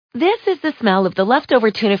This is the smell of the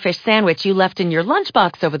leftover tuna fish sandwich you left in your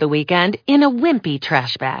lunchbox over the weekend in a wimpy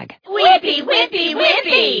trash bag. Wimpy, wimpy,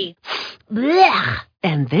 wimpy! Blech!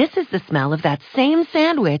 And this is the smell of that same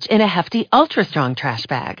sandwich in a hefty, ultra-strong trash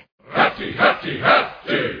bag. Hefty, hefty,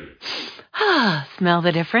 hefty! Ah, smell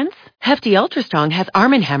the difference? Hefty Ultra Strong has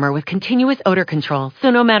Arm & Hammer with continuous odor control,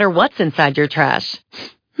 so no matter what's inside your trash,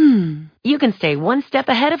 you can stay one step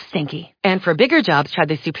ahead of stinky. And for bigger jobs, try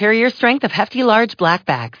the superior strength of Hefty Large Black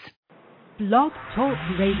Bags. Blog Talk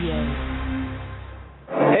Radio.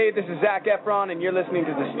 Hey, this is Zac Efron, and you're listening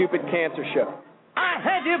to The Stupid Cancer Show. I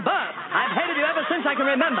hate you both. I've hated you ever since I can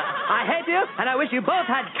remember. I hate you, and I wish you both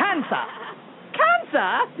had cancer.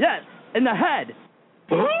 Cancer? Yes, in the head.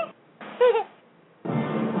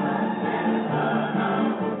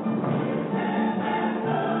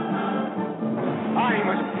 I'm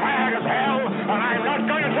as mad as hell, and I'm not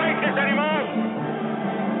going to take this anymore.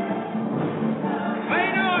 Pay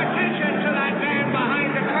no attention to that man behind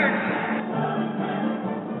the curtain.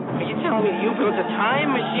 Are you telling me you built a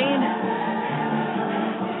time machine?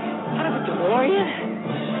 Out of a DeLorean?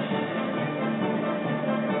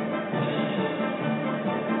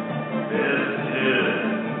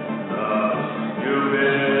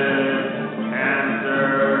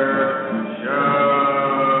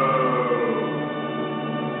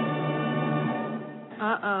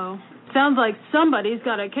 Sounds like somebody's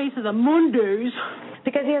got a case of the Mondays.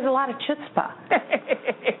 Because he has a lot of chutzpah.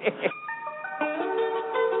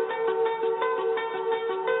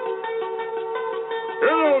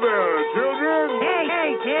 Hello there, children.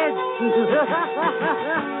 Hey, kids.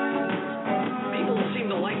 People seem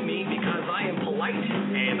to like me because I am polite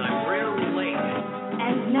and I'm rarely late.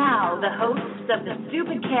 And now, the hosts of The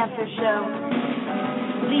Stupid Cancer Show,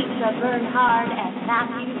 Lisa Bernhard and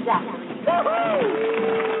Matthew Zachary.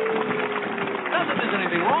 Woohoo! Not that there's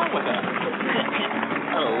anything wrong with that.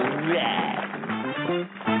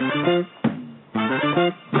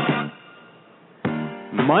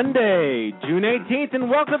 Monday, June 18th, and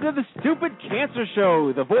welcome to The Stupid Cancer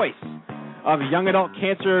Show, the voice of young adult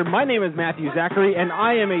cancer. My name is Matthew Zachary, and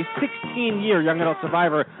I am a 16-year young adult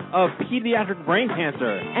survivor of pediatric brain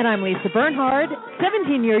cancer. And I'm Lisa Bernhard,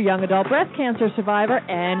 17-year young adult breast cancer survivor,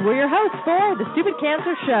 and we're your hosts for The Stupid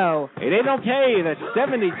Cancer Show. It ain't okay that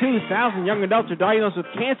 72,000 young adults are diagnosed with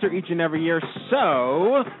cancer each and every year,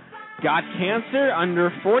 so got cancer? Under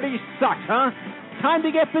 40 sucks, huh? Time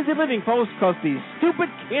to get busy living, folks, because The Stupid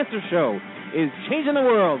Cancer Show is changing the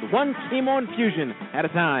world, one chemo infusion at a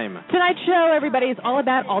time. Tonight's show, everybody, is all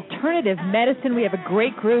about alternative medicine. We have a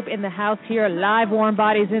great group in the house here, live warm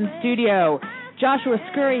bodies in studio. Joshua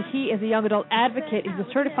SCURRY, he is a young adult advocate. He's a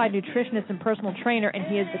certified nutritionist and personal trainer, and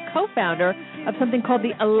he is the co-founder of something called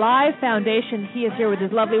the Alive Foundation. He is here with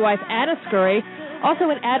his lovely wife, Anna SCURRY, also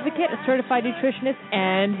an advocate, a certified nutritionist,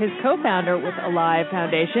 and his co-founder with Alive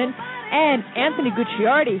Foundation. And Anthony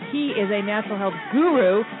GUCCIARDI, he is a natural health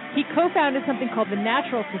guru. He co-founded something called the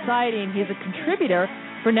Natural Society, and he's a contributor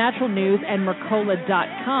for NaturalNews and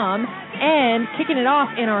Mercola.com. And kicking it off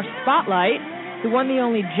in our spotlight, the one, the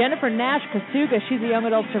only Jennifer NASH-KASUGA. She's a young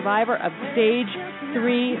adult survivor of stage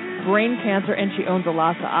 3 brain cancer, and she owns a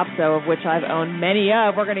Lhasa Apso, of which I've owned many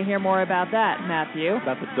of. We're going to hear more about that, Matthew.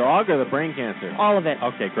 About the dog or the brain cancer? All of it.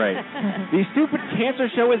 Okay, great. The Stupid Cancer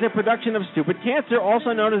Show is a production of Stupid Cancer,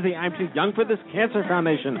 also known as the I'm Too Young for This Cancer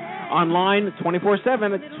Foundation, online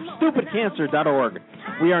 24/7 at stupidcancer.org.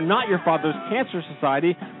 We are not your father's cancer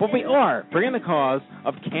society, but we are bringing the cause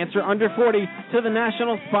of cancer under 40 to the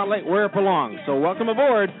national spotlight where it belongs. So welcome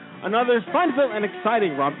aboard another fun-filled and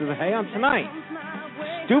exciting romp to the hay on tonight.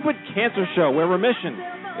 Stupid Cancer Show, where remission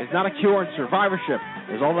is not a cure and survivorship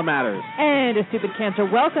is all that matters. And a Stupid Cancer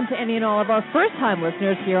welcome to any and all of our first-time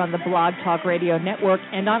listeners here on the Blog Talk Radio Network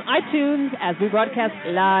and on iTunes as we broadcast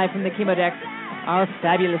live from the Chemo Deck, our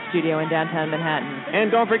fabulous studio in downtown Manhattan. And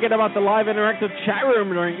don't forget about the live interactive chat room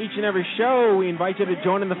during each and every show. We invite you to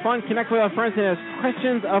join in the fun, connect with our friends, and ask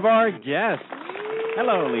questions of our guests.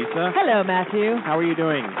 Hello, Lisa. Hello, Matthew. How are you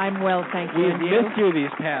doing? I'm well, thank you. We've missed you these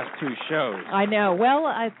past 2 shows. I know. Well,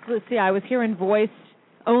 let's see, I was here in voice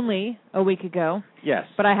only a week ago. Yes.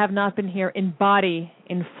 But I have not been here in body,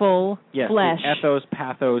 in full flesh. Yes, ethos,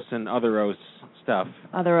 pathos, and otheros stuff.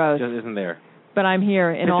 Otheros. Just isn't there. But I'm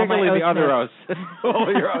here in all my Particularly the otheros. All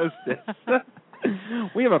your hostess.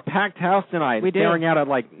 We have a packed house tonight. We do. Staring out at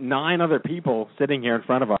like 9 other people sitting here in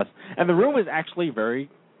front of us. And the room is actually very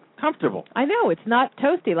comfortable. I know. It's not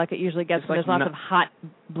toasty like it usually gets when there's lots of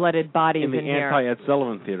hot-blooded bodies in here. In the anti-Ed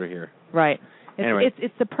Sullivan Theater here. Right. Anyway.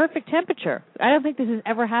 It's the perfect temperature. I don't think this has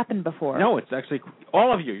ever happened before. No, it's actually,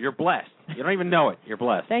 all of you, you're blessed. You don't even know it. You're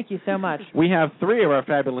blessed. Thank you so much. We have 3 of our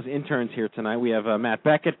fabulous interns here tonight. We have Matt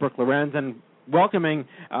Beckett, Brooke Lorenz, and welcoming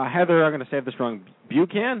Heather, I'm going to say this wrong,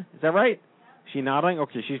 Buchan? Is that right? She nodding?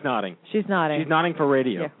 Okay, she's nodding. She's nodding. She's nodding for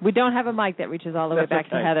radio. Yeah. We don't have a mic that reaches all the way back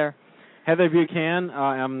to Heather. Heather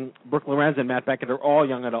Buchan, Brooke Lorenz, and Matt Beckett are all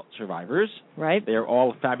young adult survivors. Right. They are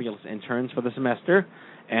all fabulous interns for the semester,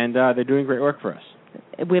 and they're doing great work for us.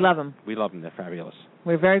 We love them. We love them. They're fabulous.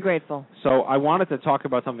 We're very grateful. So I wanted to talk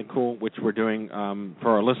about something cool which we're doing for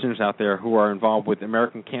our listeners out there who are involved with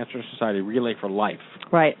American Cancer Society Relay for Life.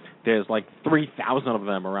 Right. There's like 3,000 of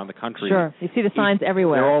them around the country. Sure. You see the signs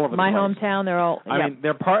everywhere. They're all over My the place. hometown, they're all... I mean,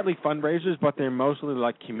 they're partly fundraisers, but they're mostly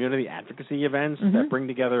like community advocacy events that bring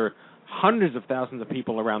together hundreds of thousands of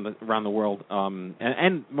people around the world,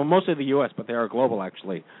 and mostly the U.S., but they are global,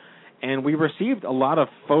 actually. And we received a lot of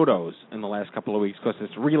photos in the last couple of weeks, because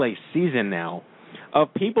it's relay season now,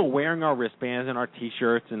 of people wearing our wristbands and our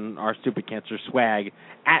T-shirts and our Stupid Cancer swag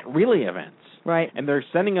at relay events. Right. And they're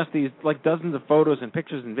sending us these, like, dozens of photos and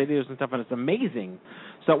pictures and videos and stuff, and it's amazing.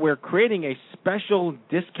 So we're creating a special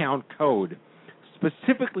discount code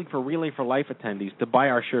specifically for Relay for Life attendees to buy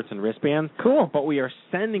our shirts and wristbands. Cool. But we are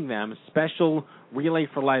sending them special Relay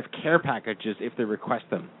for Life care packages if they request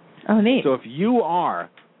them. Oh, neat. So if you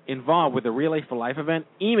are involved with the Relay for Life event,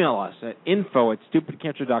 email us at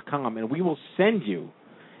info@stupidcancer.com, and we will send you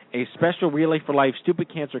a special Relay for Life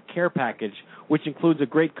Stupid Cancer care package, which includes a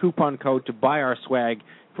great coupon code to buy our swag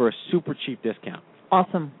for a super cheap discount.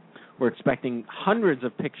 Awesome. We're expecting hundreds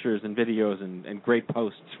of pictures and videos and great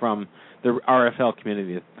posts from the RFL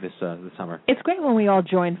community this summer. It's great when we all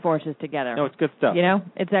join forces together. No, it's good stuff. You know,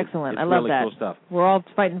 it's excellent. It's I love really that. Cool stuff. We're all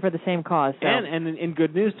fighting for the same cause. So. And in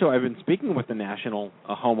good news, too, I've been speaking with the National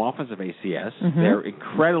Home Office of ACS. They're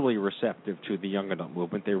incredibly receptive to the young adult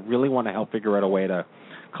movement. They really want to help figure out a way to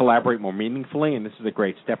collaborate more meaningfully, and this is a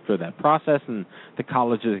great step through that process. And the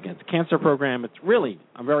Colleges Against Cancer program,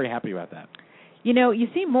 I'm very happy about that. You know, you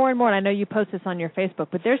see more and more, and I know you post this on your Facebook,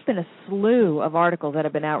 but there's been a slew of articles that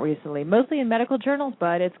have been out recently, mostly in medical journals,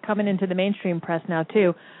 but it's coming into the mainstream press now,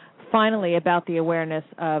 too, finally about the awareness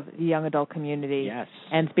of the young adult community. Yes.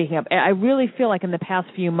 And speaking up. I really feel like in the past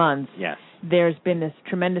few months, yes, there's been this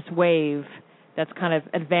tremendous wave that's kind of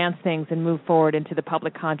advanced things and moved forward into the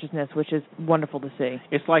public consciousness, which is wonderful to see.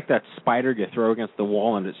 It's like that spider you throw against the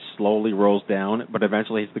wall and it slowly rolls down, but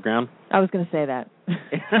eventually hits the ground. I was going to say that.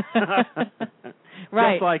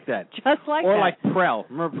 Right. Just like that. Just like or that. Or like Prel.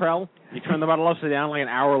 Remember Prel? You turn the bottle upside down like an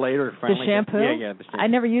hour later. It finally the shampoo? Yeah, the shampoo. I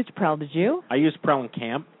never used Prel. Did you? I used Prel in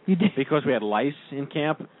camp. You did? Because we had lice in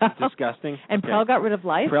camp. It's disgusting. And Prel got rid of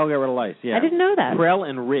lice? Prel got rid of lice, yeah. I didn't know that. Prel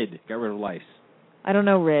and Rid got rid of lice. I don't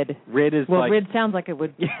know Rid. Rid is well, like... Rid sounds like it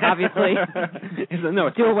would, obviously.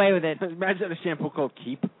 No, do away with it. Imagine a shampoo called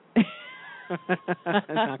Keep. It's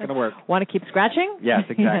not going to work. Want to keep scratching? Yes,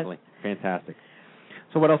 exactly. Yes. Fantastic.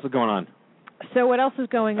 So what else is going on? So what else is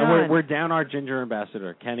going on? We're down our Ginger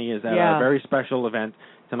Ambassador. Kenny is at a very special event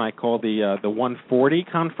tonight called the 140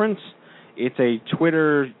 Conference. It's a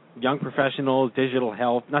Twitter, young professionals, digital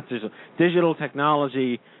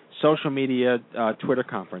technology, social media Twitter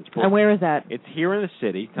conference. And where is that? It's here in the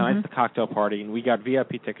city. Tonight's the cocktail party, and we got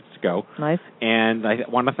VIP tickets to go. Nice. And I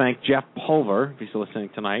want to thank Jeff Pulver, if he's listening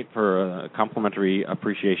tonight, for a complimentary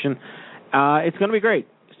appreciation. It's going to be great.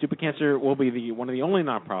 Stupid Cancer will be one of the only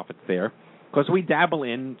nonprofits there, because we dabble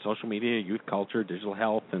in social media, youth culture, digital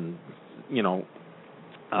health, and,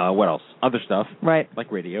 what else? Other stuff. Right.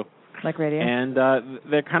 Like radio. Like radio. And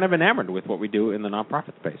they're kind of enamored with what we do in the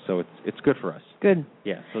nonprofit space, so it's good for us. Good.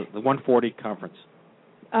 Yeah, so the 140 conference.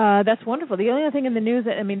 That's wonderful. The only other thing in the news,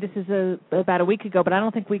 this is about a week ago, but I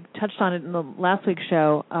don't think we touched on it in the last week's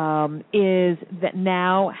show, is that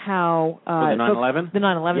now how... the 9/11? The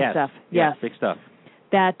 9/11 stuff. Yes, big stuff.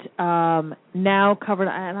 That now covered,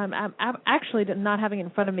 and I'm actually not having it in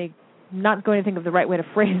front of me, not going to think of the right way to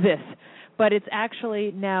phrase this, but it's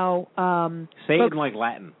actually now... Say it in like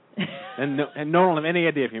Latin. and no one will have any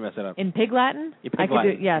idea if you mess it up. In Pig Latin? Pig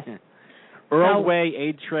Latin. Yes. Earl Way,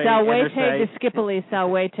 Aid Tray, Salvete discipuli,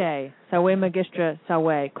 salvete, salve magistra,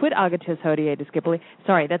 salve, quid agatus hodie discipuli.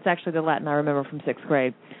 Sorry, that's actually the Latin I remember from 6th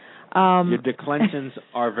grade. Your declensions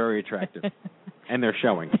are very attractive, and they're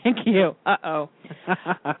showing. Thank you. Uh-oh.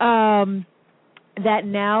 That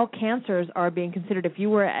now cancers are being considered, if you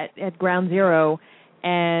were at ground zero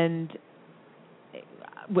and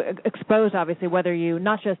exposed, obviously, whether you,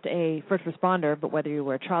 not just a first responder, but whether you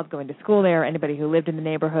were a child going to school there, anybody who lived in the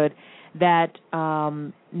neighborhood, that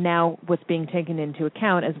now what's being taken into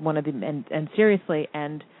account as one of the, and seriously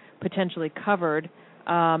and potentially covered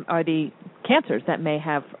are the cancers that may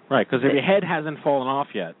have. Right, because if your head hasn't fallen off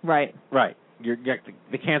yet. Right. Right.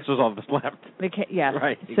 The cancer's all that's left. Yes.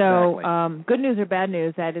 Right. So, exactly. Good news or bad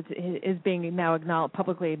news that it is being now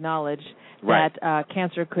publicly acknowledged right. that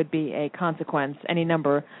cancer could be a consequence, any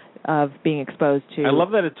number of being exposed to. I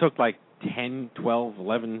love that it took like 10, 12,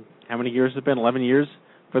 11, how many years has it been? 11 years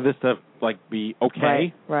for this to be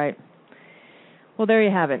okay? Right. Well, there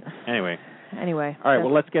you have it. Anyway. All right,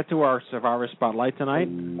 well, let's get to our Survivor Spotlight tonight.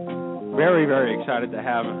 Very, very excited to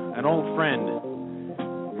have an old friend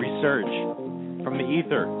resurge from the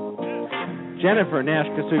ether. Jennifer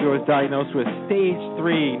NASH-KASUGA was diagnosed with stage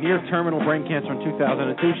 3 near-terminal brain cancer in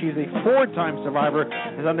 2002. She's a 4-time survivor,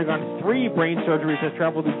 has undergone 3 brain surgeries, has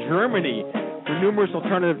traveled to Germany for numerous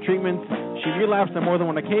alternative treatments. She relapsed on more than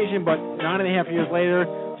one occasion, but 9.5 years later,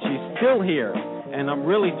 she's still here. And I'm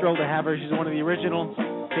really thrilled to have her. She's one of the original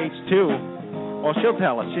stage 2. Well, she'll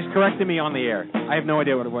tell us. She's correcting me on the air. I have no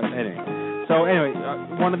idea what anyway. So anyway,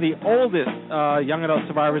 one of the oldest young adult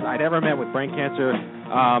survivors I'd ever met with brain cancer.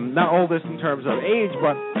 Not oldest in terms of age,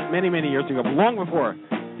 but many, many years ago, long before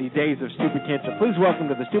the days of stupid cancer. Please welcome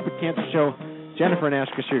to the Stupid Cancer Show, Jennifer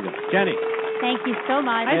NASH-KASUGA. Jenny. Thank you so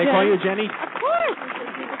much. Can I call you Jenny? Of course.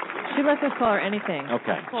 She lets us call her anything.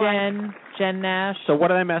 Okay. Jen Nash. So what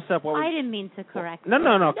did I mess up? I didn't mean to correct. No,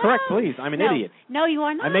 correct, please. I'm an idiot. No, you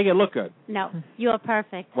are not. I make it look good. No, you are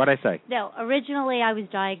perfect. What'd I say? No, originally I was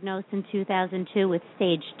diagnosed in 2002 with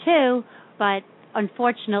stage 2, but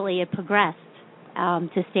unfortunately it progressed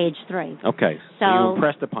to stage 3. Okay, so you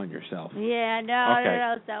impressed upon yourself. Yeah,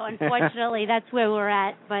 no. So unfortunately that's where we're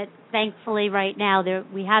at, but thankfully right now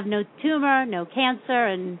we have no tumor, no cancer,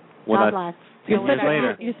 and God bless.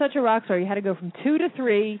 You're such a rock star. You had to go from 2 to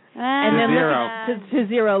 3, and then to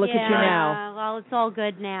 0. Look at you now. Well, it's all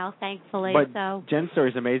good now, thankfully. But Jen's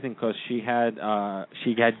story is amazing because she had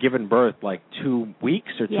given birth like 2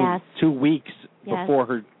 weeks or 2 weeks before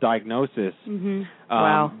her diagnosis. Mm-hmm.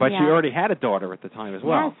 Wow! But she already had a daughter at the time as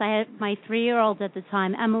well. Yes, I had my 3-year-old at the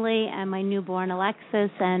time, Emily, and my newborn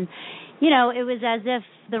Alexis, and. You know, it was as if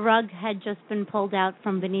the rug had just been pulled out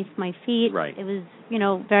from beneath my feet. Right. It was,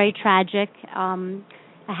 very tragic. A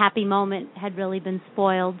happy moment had really been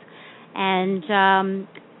spoiled. And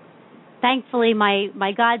thankfully,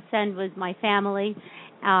 my godsend was my family.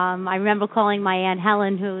 I remember calling my Aunt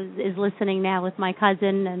Helen, who is listening now, with my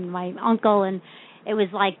cousin and my uncle, and it was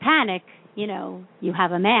like panic. You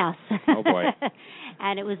have a mass. Oh, boy.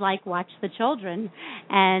 And it was like, watch the children.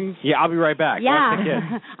 And yeah, I'll be right back. Yeah, watch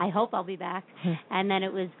the kids. I hope I'll be back. And then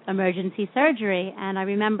it was emergency surgery. And I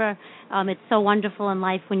remember it's so wonderful in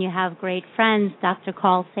life when you have great friends. Dr.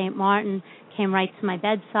 Carl St. Martin came right to my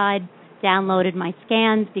bedside, downloaded my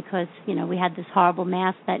scans because, we had this horrible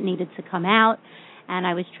mass that needed to come out. And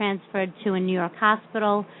I was transferred to a New York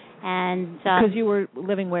hospital. And because you were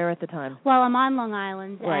living where at the time? Well, I'm on Long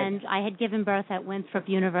Island, right. And I had given birth at Winthrop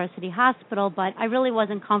University Hospital, but I really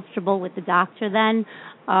wasn't comfortable with the doctor then.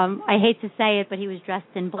 I hate to say it, but he was dressed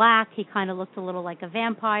in black. He kind of looked a little like a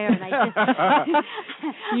vampire, and I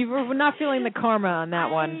just you were not feeling the karma on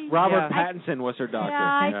that one. Robert Pattinson was her doctor. Yeah,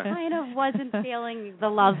 I kind of wasn't feeling the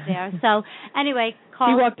love there. So anyway,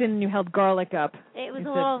 He walked in and you held garlic up. It was a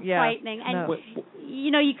little frightening, and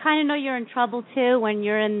you kind of know you're in trouble too when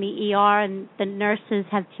you're in the ER and the nurses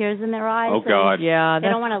have tears in their eyes. Oh God! Yeah, they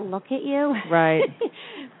don't want to look at you. Right.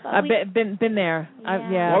 I've been there.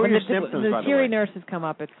 Yeah. What were your symptoms? The teary nurses come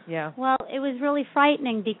up. Well, it was really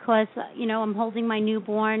frightening because I'm holding my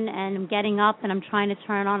newborn and I'm getting up and I'm trying to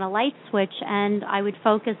turn on a light switch and I would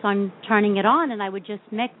focus on turning it on and I would just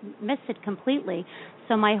miss it completely.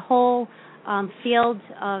 So my whole field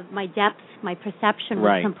of my depth, my perception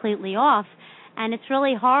was completely off. And it's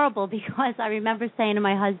really horrible because I remember saying to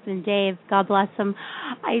my husband, Dave, God bless him,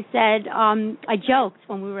 I said, I joked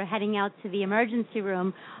when we were heading out to the emergency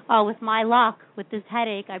room, with my luck, with this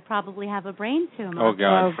headache, I probably have a brain tumor. Oh,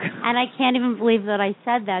 God. And I can't even believe that I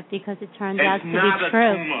said that because it turned out to be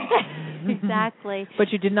true. Exactly.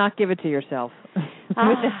 But you did not give it to yourself.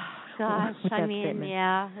 Gosh, I mean, statement.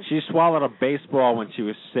 yeah. She swallowed a baseball when she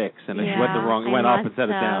was 6, and it went up and set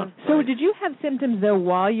it down. So did you have symptoms, though,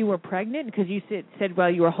 while you were pregnant? Because you said while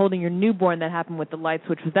you were holding your newborn that happened with the light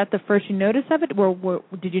switch. Was that the first you noticed of it, or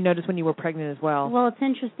did you notice when you were pregnant as well? Well, it's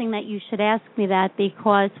interesting that you should ask me that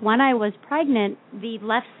because when I was pregnant, the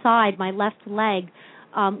left side, my left leg,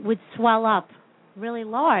 would swell up really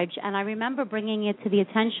large, and I remember bringing it to the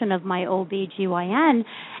attention of my OB/GYN,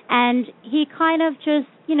 and he kind of just,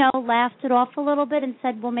 laughed it off a little bit and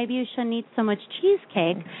said, well, maybe you shouldn't eat so much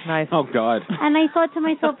cheesecake. Nice. Oh, God. And I thought to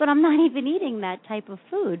myself, but I'm not even eating that type of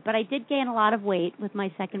food. But I did gain a lot of weight with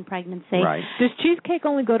my second pregnancy. Right. Does cheesecake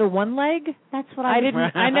only go to one leg? That's what I never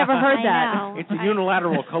heard that. It's a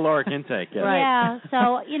unilateral caloric intake. Yeah. Right. Yeah,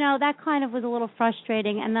 so, that kind of was a little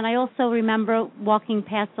frustrating. And then I also remember walking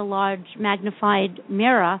past a large magnified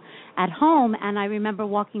mirror at home, and I remember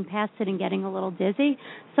walking past it and getting a little dizzy.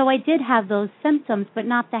 So I did have those symptoms, but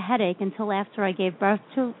not the headache until after I gave birth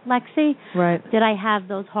to Lexi. Right. Did I have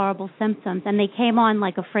those horrible symptoms, and they came on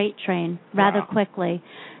like a freight train rather quickly.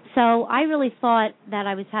 So I really thought that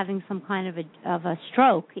I was having some kind of a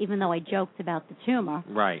stroke, even though I joked about the tumor.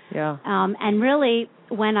 Right. Yeah. And really,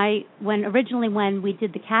 when we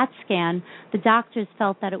did the CAT scan, the doctors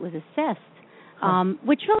felt that it was a cyst.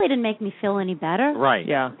 Which really didn't make me feel any better. Right.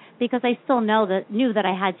 Yeah. Because I still knew that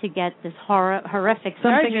I had to get this horrific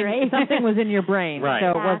surgery. Something was in your brain. Right. So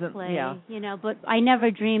exactly. it wasn't, yeah. But I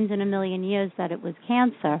never dreamed in a million years that it was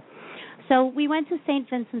cancer. So we went to St.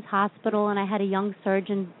 Vincent's Hospital, and I had a young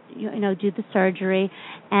surgeon, do the surgery.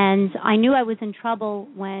 And I knew I was in trouble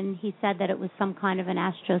when he said that it was some kind of an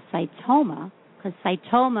astrocytoma, because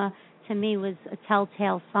cytoma to me was a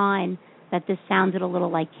telltale sign that this sounded a little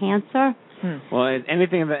like cancer. Well,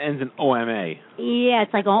 anything that ends in OMA. Yeah,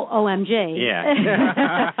 it's like OMG.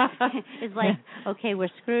 Yeah. It's like, okay, we're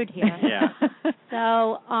screwed here. Yeah.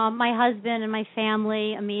 So my husband and my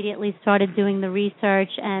family immediately started doing the research,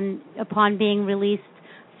 and upon being released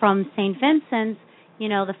from St. Vincent's,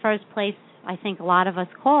 the first place I think a lot of us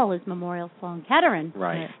call is Memorial Sloan Kettering.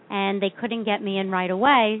 Right. And they couldn't get me in right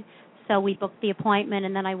away, so we booked the appointment,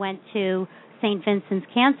 and then I went to St. Vincent's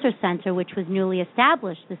Cancer Center, which was newly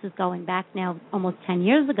established. This is going back now almost 10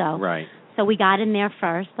 years ago. Right. So we got in there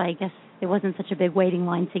first. I guess there wasn't such a big waiting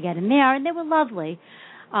line to get in there, and they were lovely.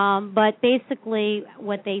 But basically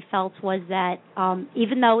what they felt was that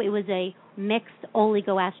even though it was a mixed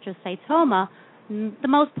oligoastrocytoma, the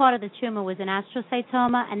most part of the tumor was an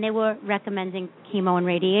astrocytoma, and they were recommending chemo and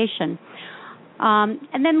radiation.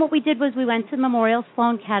 And then what we did was we went to Memorial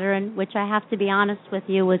Sloan Kettering, which I have to be honest with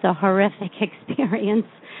you was a horrific experience.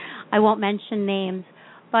 I won't mention names,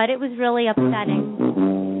 but it was really upsetting.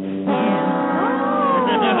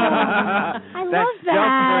 I love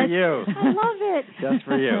that. Just for you. I love it. Just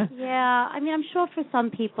for you. Yeah, I mean, I'm sure for some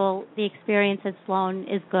people the experience at Sloan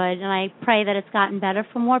is good, and I pray that it's gotten better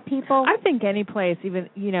for more people. I think any place, even,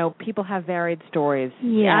 people have varied stories.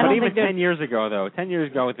 Yeah. But even 10 years ago,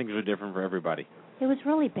 things were different for everybody. It was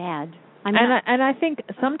really bad. And I think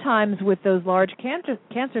sometimes with those large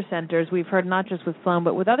cancer centers, we've heard not just with Sloan,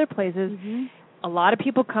 but with other places, a lot of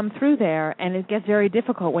people come through there, and it gets very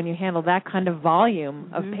difficult when you handle that kind of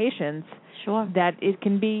volume of patients. Sure. That it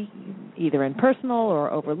can be either impersonal or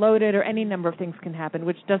overloaded, or any number of things can happen,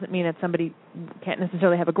 which doesn't mean that somebody can't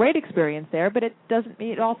necessarily have a great experience there, but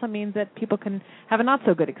it also means that people can have a not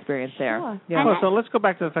so good experience there. Sure. Yeah. So let's go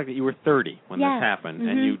back to the fact that you were 30 when this happened,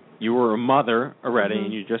 and you were a mother already,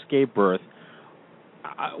 and you just gave birth.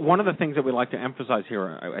 One of the things that we like to emphasize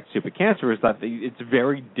here at Stupid Cancer is that it's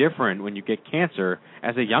very different when you get cancer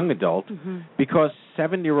as a young adult, because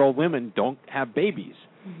 70-year-old women don't have babies.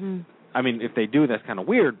 I mean, if they do, that's kind of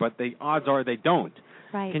weird, but the odds are they don't.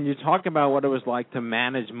 Right. Can you talk about what it was like to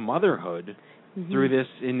manage motherhood through this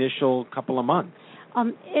initial couple of months?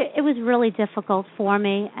 It was really difficult for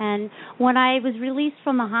me, and when I was released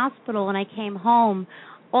from the hospital and I came home,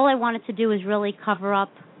 all I wanted to do was really cover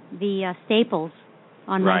up the staples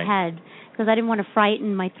on my head, because I didn't want to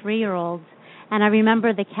frighten my 3-year-olds. And I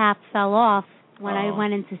remember the cap fell off when I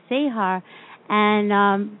went in to see her.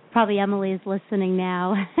 And probably Emily is listening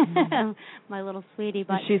now, my little sweetie.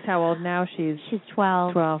 But she's how old now? She's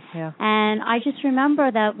 12. 12, yeah. And I just remember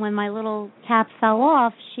that when my little cap fell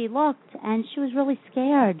off, she looked, and she was really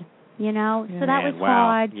scared, So that was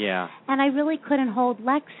hard. Yeah. And I really couldn't hold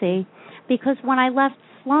Lexi, because when I left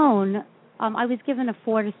Sloan, I was given a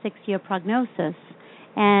 4 to 6 year prognosis.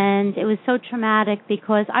 And it was so traumatic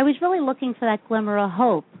because I was really looking for that glimmer of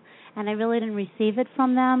hope, and I really didn't receive it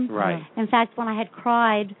from them. Right. In fact, when I had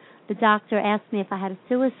cried, the doctor asked me if I had a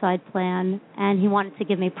suicide plan, and he wanted to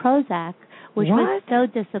give me Prozac, which was so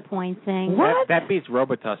disappointing. That beats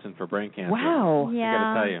Robitussin for brain cancer. Wow. Yeah. I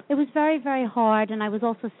got to tell you. It was very, very hard, and I was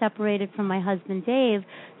also separated from my husband, Dave.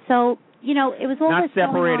 So, it was all Not this going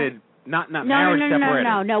separated. on. Not marriage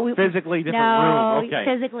separated. No. Physically different room. Okay.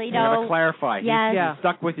 Physically, You got to clarify. Yes. He's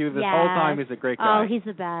stuck with you this whole time. He's a great guy. Oh, he's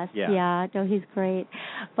the best. Yeah. No, he's great.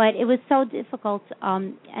 But it was so difficult,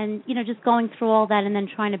 and just going through all that and then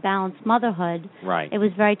trying to balance motherhood. Right. It was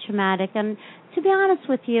very traumatic. And to be honest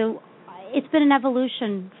with you, it's been an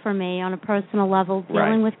evolution for me on a personal level,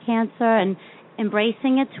 dealing with cancer and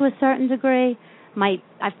embracing it to a certain degree.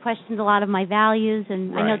 I've questioned a lot of my values,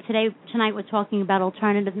 and I know tonight we're talking about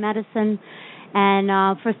alternative medicine,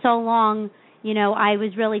 and for so long, I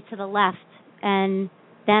was really to the left, and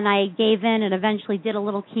then I gave in and eventually did a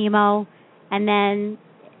little chemo, and then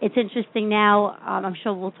it's interesting now, I'm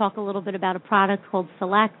sure we'll talk a little bit about a product called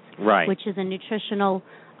Select, which is a nutritional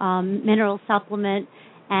mineral supplement,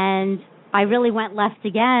 and I really went left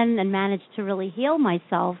again and managed to really heal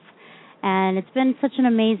myself. And it's been such an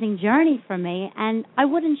amazing journey for me, and I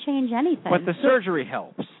wouldn't change anything. But the surgery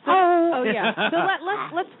helps. Oh yeah. So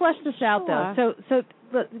let's flesh this out, though. So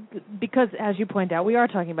because, as you point out, we are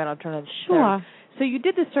talking about alternatives. Sure. So you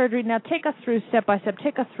did the surgery. Now take us through step by step.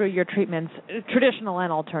 Take us through your treatments, traditional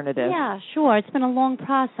and alternative. Yeah, sure. It's been a long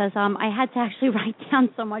process. I had to actually write down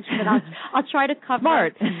so much, but I'll try to cover.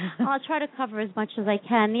 Smart. I'll try to cover as much as I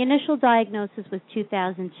can. The initial diagnosis was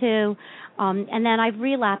 2002, and then I've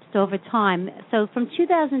relapsed over time. So from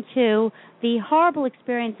 2002, the horrible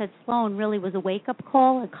experience at Sloan really was a wake-up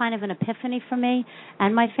call, a kind of an epiphany for me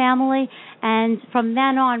and my family. And from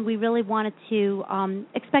then on, we really wanted to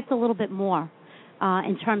expect a little bit more.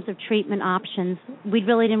 In terms of treatment options. We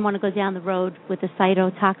really didn't want to go down the road with the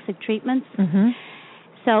cytotoxic treatments. Mm-hmm.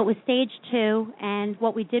 So it was stage 2, and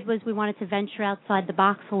what we did was we wanted to venture outside the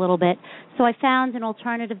box a little bit. So I found an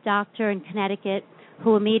alternative doctor in Connecticut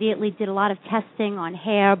who immediately did a lot of testing on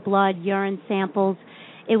hair, blood, urine samples.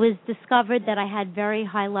 It was discovered that I had very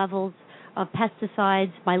high levels of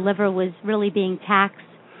pesticides. My liver was really being taxed.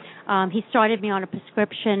 He started me on a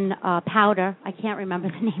prescription powder. I can't remember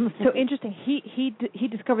the name of it. So interesting. He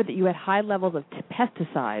discovered that you had high levels of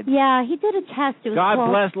pesticides. Yeah, he did a test. It was God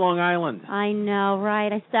called, bless Long Island. I know, right?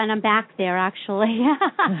 And I'm back there actually.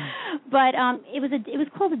 But it was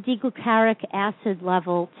called a diglucaric acid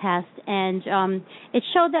level test, and it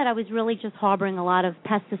showed that I was really just harboring a lot of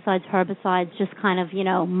pesticides, herbicides, just kind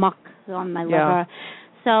of muck on my liver.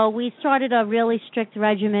 So we started a really strict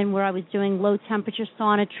regimen where I was doing low-temperature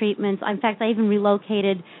sauna treatments. In fact, I even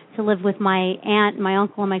relocated to live with my aunt, my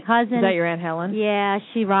uncle, and my cousin. Is that your Aunt Helen? Yeah,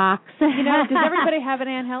 she rocks. Does everybody have an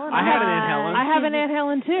Aunt Helen? I have an Aunt Helen. I have an Aunt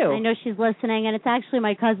Helen, too. I know she's listening, and it's actually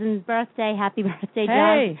my cousin's birthday. Happy birthday, Jess.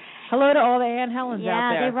 Hey, hello to all the Aunt Helens out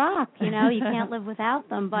there. Yeah, they rock. You can't live without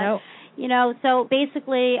them. But, so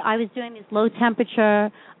basically I was doing these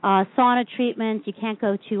low-temperature sauna treatments. You can't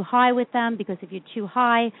go too high with them because if you're too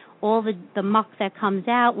high, all the muck that comes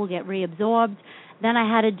out will get reabsorbed. Then I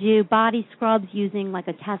had to do body scrubs using like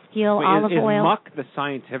a Castile olive oil. Is muck the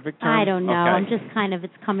scientific term? I don't know. Okay. I'm just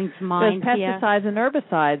it's coming to mind. Those pesticides and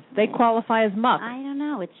herbicides, they qualify as muck. I don't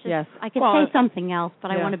know. It's just, I could say something else,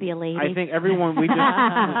 but I want to be a lady. I think everyone,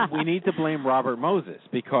 we need to blame Robert Moses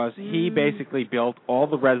because he basically built all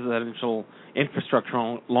the residential infrastructure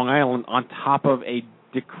on Long Island on top of a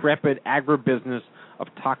decrepit agribusiness of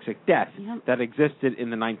toxic death that existed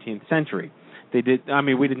in the 19th century. They did.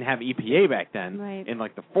 We didn't have EPA back then. Right. In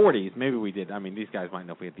like the 40s, maybe we did. These guys might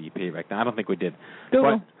know if we had the EPA back then. I don't think we did.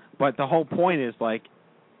 Google. But the whole point is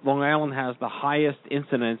Long Island has the highest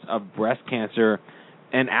incidence of breast cancer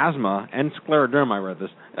and asthma and scleroderma, I read this,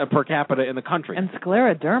 per capita in the country. And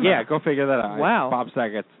scleroderma? Yeah, go figure that out. Wow. Bob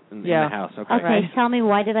Saget's in the house. Okay, tell me,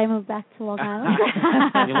 why did I move back to Long Island?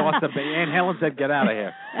 You lost Aunt Helen said, get out of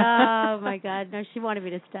here. Oh, my God. No, she wanted me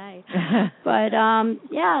to stay. But,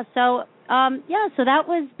 so that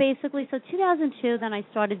was basically, 2002, then I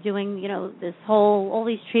started doing, all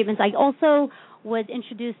these treatments. I also was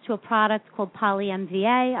introduced to a product called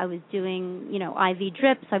poly-MVA. I was doing, IV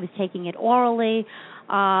drips. I was taking it orally.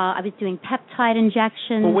 I was doing peptide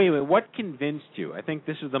injections. Well, wait. What convinced you? I think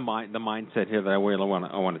this is the mindset here that I really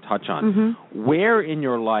want to touch on. Mm-hmm. Where in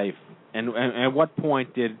your life and at what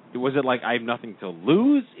point was it like I have nothing to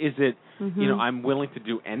lose? Is it I'm willing to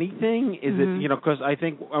do anything? Is it because I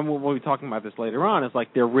think we'll be talking about this later on. It's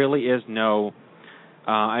like there really is no.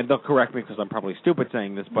 And they'll correct me because I'm probably stupid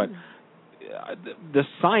saying this, but the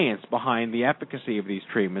science behind the efficacy of these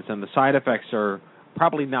treatments and the side effects are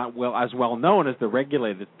probably not as well known as the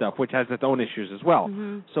regulated stuff, which has its own issues as well.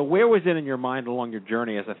 Mm-hmm. So where was it in your mind along your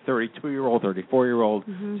journey as a 32-year-old, 34-year-old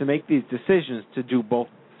to make these decisions to do both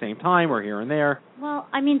at the same time or here and there? Well,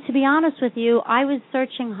 to be honest with you, I was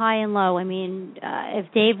searching high and low.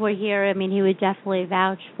 If Dave were here, he would definitely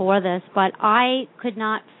vouch for this, but I could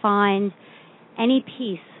not find any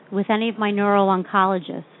peace with any of my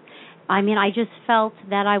neuro-oncologists. I just felt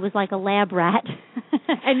that I was like a lab rat.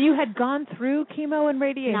 And you had gone through chemo and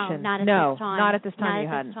radiation? No, not at this time. Not at this time.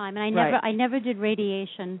 Not at this time. And I never did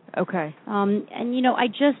radiation. Okay. And I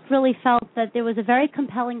just really felt that there was a very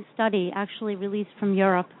compelling study actually released from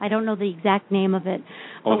Europe. I don't know the exact name of it.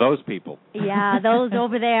 Oh, those people. Yeah, those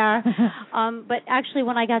over there. But actually,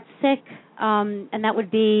 when I got sick, and that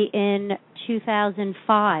would be in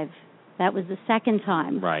 2005. That was the second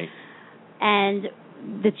time. Right. And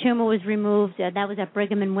the tumor was removed. That was at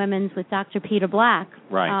Brigham and Women's with Dr. Peter Black.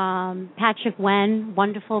 Right. Patrick Wen,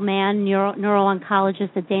 wonderful man,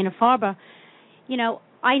 neuro-oncologist at Dana-Farber.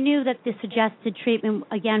 I knew that the suggested treatment,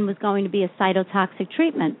 again, was going to be a cytotoxic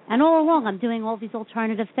treatment. And all along, I'm doing all these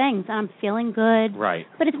alternative things, and I'm feeling good. Right.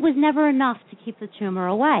 But it was never enough to keep the tumor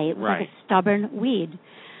away. It was like a stubborn weed.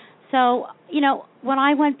 So, when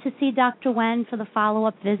I went to see Dr. Wen for the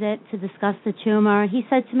follow-up visit to discuss the tumor, he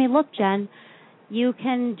said to me, look, Jen, you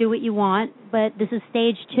can do what you want, but this is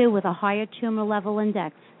stage 2 with a higher tumor level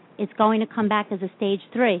index. It's going to come back as a stage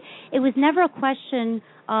 3. It was never a question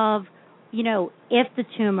of, if the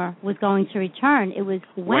tumor was going to return. It was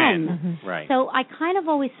when. Mm-hmm. Right. So I kind of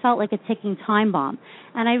always felt like a ticking time bomb.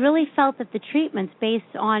 And I really felt that the treatments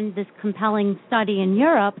based on this compelling study in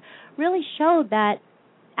Europe really showed that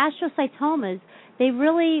astrocytomas, they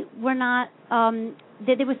really were not,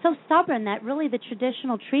 they were so stubborn that really the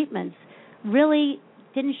traditional treatments really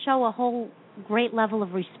didn't show a whole great level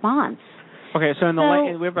of response. Okay, so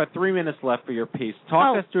we have about 3 minutes left for your piece.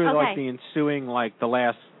 Talk us through the ensuing, the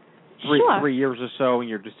last three years or so, and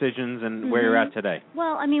your decisions and where you're at today.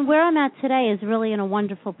 Well, where I'm at today is really in a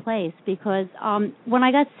wonderful place because when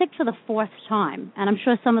I got sick for the 4th time, and I'm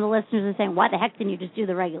sure some of the listeners are saying, why the heck didn't you just do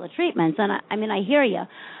the regular treatments? And I hear you.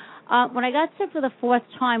 When I got sick for the 4th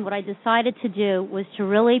time, what I decided to do was to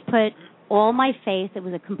really put all my faith, it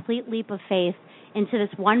was a complete leap of faith, into this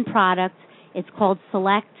one product. It's called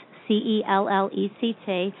Select,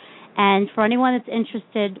 CELLECT. And for anyone that's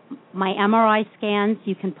interested, my MRI scans,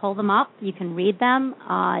 you can pull them up. You can read them.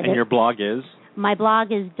 And your blog is? My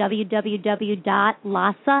blog is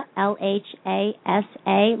www.lhasa,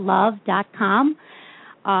 L-H-A-S-A, love.com.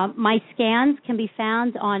 My scans can be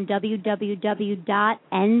found on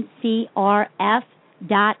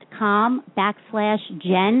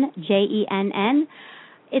www.ncrf.com/Jen, J-E-N-N.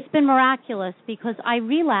 It's been miraculous because I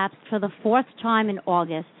relapsed for the 4th time in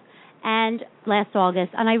last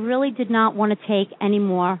August, and I really did not want to take any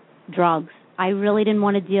more drugs. I really didn't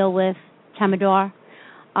want to deal with Temodar.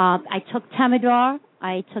 I took Temodar.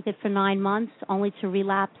 I took it for 9 months, only to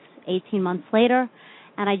relapse 18 months later,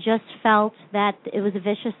 and I just felt that it was a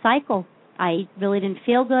vicious cycle. I really didn't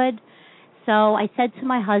feel good. So I said to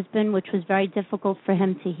my husband, which was very difficult for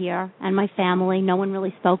him to hear, and my family, no one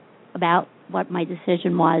really spoke about what my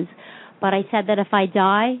decision was, but I said that if I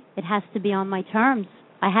die, it has to be on my terms.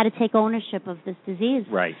 I had to take ownership of this disease.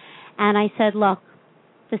 Right. And I said, look,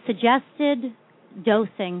 the suggested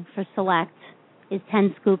dosing for Select is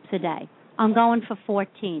 10 scoops a day. I'm going for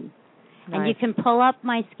 14. Nice. And you can pull up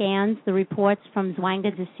my scans, the reports from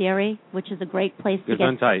GUCCIARDI, which is a great place to get.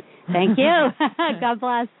 Good tight. Thank you. God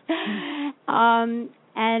bless.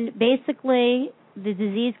 And basically, the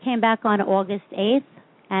disease came back on August 8th,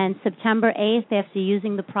 and September 8th, after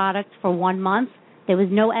using the product for 1 month, there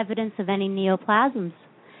was no evidence of any neoplasms.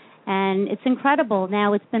 And it's incredible.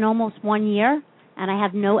 Now it's been almost 1 year, and I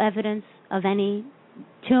have no evidence of any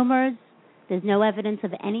tumors. There's no evidence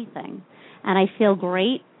of anything. And I feel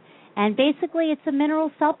great. And basically, it's a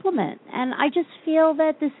mineral supplement. And I just feel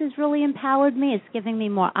that this has really empowered me. It's giving me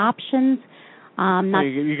more options.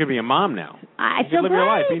 You could be a mom now. I feel live great. your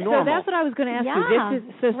life. Be normal. So that's what I was going to ask you.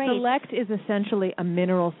 Select is essentially a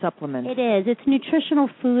mineral supplement. It is. It's nutritional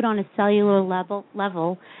food on a cellular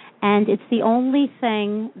level, and it's the only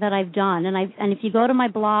thing that I've done. And if you go to my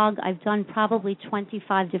blog, I've done probably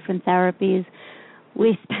 25 different therapies.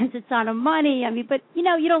 We spent a ton of money. But you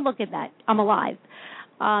don't look at that. I'm alive.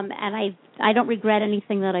 And I don't regret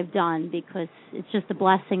anything that I've done because it's just a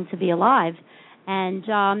blessing to be alive. And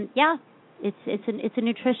it's a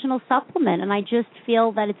nutritional supplement, and I just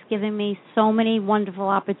feel that it's given me so many wonderful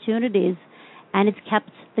opportunities, and it's kept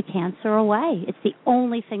the cancer away. It's the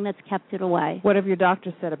only thing that's kept it away. What have your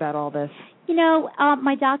doctors said about all this?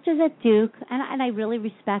 My doctors at Duke, and I really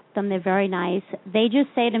respect them. They're very nice. They just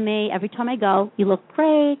say to me every time I go, you look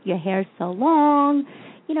great, your hair's so long,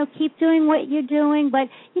 keep doing what you're doing, but,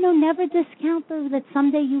 never discount that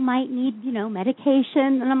someday you might need,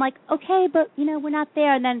 medication. And I'm like, okay, but, we're not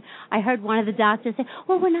there. And then I heard one of the doctors say,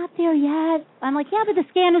 well, we're not there yet. I'm like, yeah, but the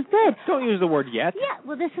scan is good. Don't use the word yet. Yeah,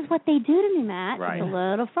 well, this is what they do to me, Matt. Right. It's a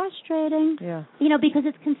little frustrating. Yeah. Because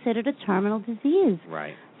it's considered a terminal disease.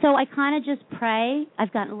 Right. So I kind of just pray.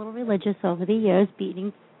 I've gotten a little religious over the years,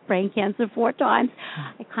 beating brain cancer 4 times.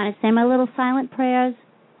 I kind of say my little silent prayers,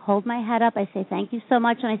 hold my head up. I say, thank you so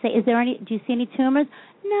much. And I say, do you see any tumors?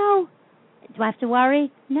 No. Do I have to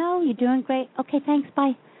worry? No, you're doing great. Okay, thanks,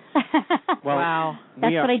 bye. Well, wow.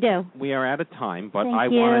 That's what I do. We are out of time, but Thank I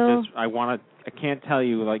can't tell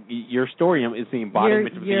you, like, your story is the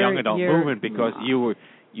embodiment of the young adult movement, because you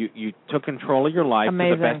took control of your life to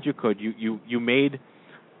the best you could. You made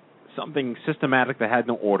something systematic that had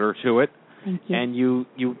no order to it. Thank you. And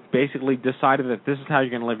you basically decided that this is how you're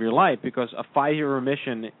going to live your life, because a 5-year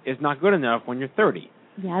remission is not good enough when you're 30.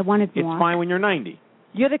 Yeah, I wanted more. It's fine when you're 90.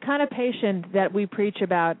 You're the kind of patient that we preach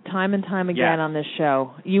about time and time again on this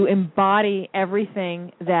show. You embody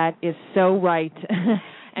everything that is so right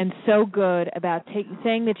and so good about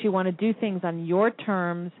saying that you want to do things on your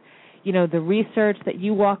terms. You know, the research that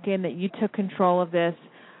you walk in, that you took control of this,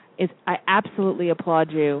 I absolutely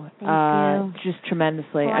applaud you. Thank you. Just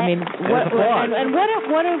tremendously. Well, I mean, what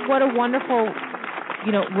a wonderful,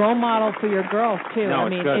 role model for your girls too. No, I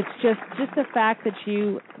mean, good. it's just the fact that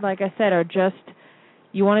you, like I said, are just.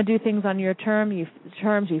 You want to do things on your terms, you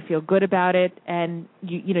feel good about it, and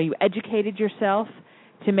you educated yourself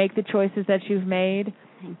to make the choices that you've made.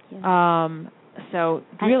 Thank you. So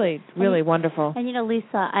really wonderful. And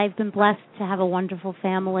Lisa, I've been blessed to have a wonderful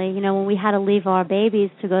family. When we had to leave our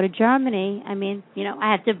babies to go to Germany, I mean,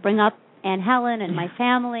 I had to bring up Aunt Helen and my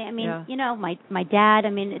family. I mean, my dad. I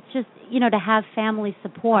mean, it's just, to have family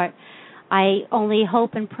support. I only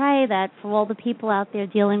hope and pray that for all the people out there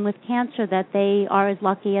dealing with cancer, that they are as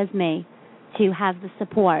lucky as me to have the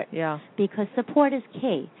support. Yeah. Because support is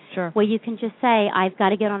key. Sure. Where you can just say, I've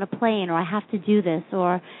got to get on a plane, or I have to do this,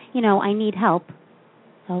 or, I need help.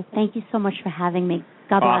 So thank you so much for having me.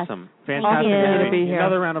 God bless. Awesome. Fantastic to be here.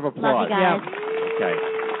 Another round of applause. Love you guys. Yeah. Okay.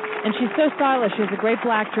 And she's so stylish. She has a great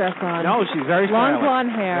black dress on. No, she's very stylish. Long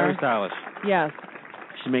blonde hair. Very stylish. Yes.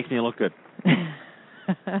 She makes me look good.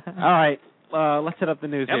 All right, let's set up the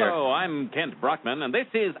news here. Hello, I'm Kent Brockman, and this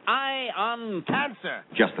is Eye on Cancer.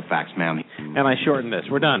 Just the facts, ma'am. And I shortened this.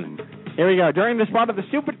 We're done. Here we go. During this part of the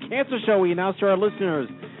Stupid Cancer Show, we announce to our listeners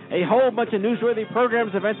a whole bunch of newsworthy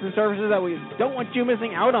programs, events, and services that we don't want you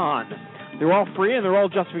missing out on. They're all free, and they're all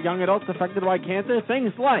just for young adults affected by cancer.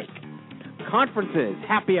 Things like conferences,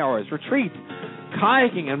 happy hours, retreats,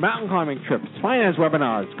 kayaking and mountain climbing trips, finance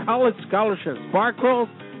webinars, college scholarships, bar crawls,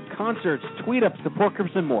 concerts, tweet-ups, support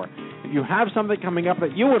groups, and more. If you have something coming up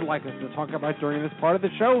that you would like us to talk about during this part of the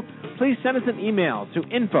show, please send us an email to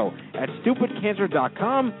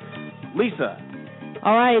info@stupidcancer.com. Lisa.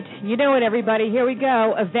 All right, you know it, everybody. Here we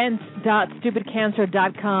go.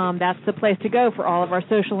 Events.stupidcancer.com. That's the place to go for all of our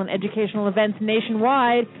social and educational events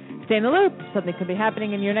nationwide. Stay in the loop. Something could be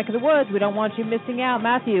happening in your neck of the woods. We don't want you missing out.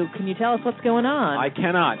 Matthew, can you tell us what's going on? I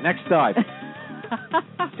cannot. Next time.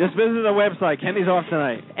 Just visit the website. Kenny's off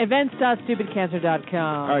tonight.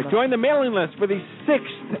 Events.stupidcancer.com. All right, join the mailing list for the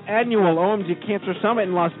 6th annual OMG Cancer Summit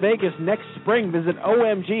in Las Vegas next spring. Visit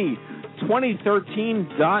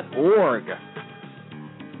OMG2013.org.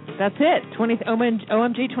 That's it.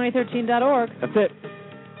 OMG2013.org. That's it.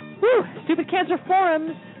 Whew. Stupid Cancer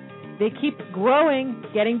Forums. They keep growing,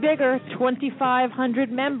 getting bigger.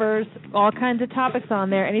 2,500 members, all kinds of topics on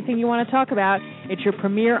there. Anything you want to talk about. It's your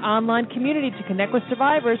premier online community to connect with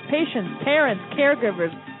survivors, patients, parents,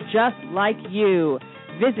 caregivers, just like you.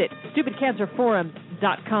 Visit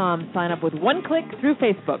stupidcancerforums.com. Sign up with one click through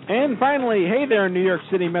Facebook. And finally, hey there, New York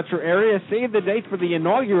City metro area. Save the date for the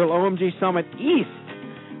inaugural OMG Summit East,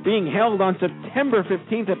 being held on September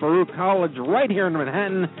 15th at Baruch College right here in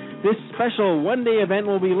Manhattan. This special one-day event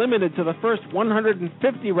will be limited to the first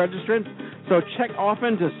 150 registrants, so check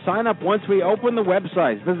often to sign up once we open the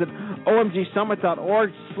website. Visit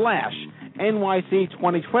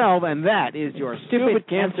omgsummit.org/NYC2012, and that is your Stupid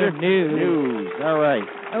Cancer News. All right.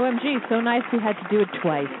 OMG, so nice we had to do it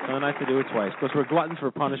twice. So nice to do it twice, because we're gluttons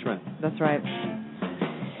for punishment. That's right.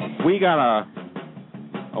 We got a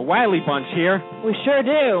wily bunch here. We sure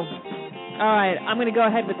do. All right, I'm going to go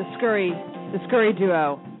ahead with the Scurry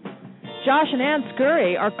duo. Josh and Ann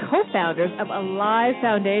Scurry are co-founders of Alive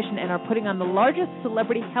Foundation and are putting on the largest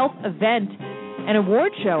celebrity health event and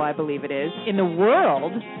award show, I believe it is, in the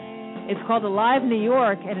world. It's called Alive New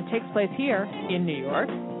York, and it takes place here in New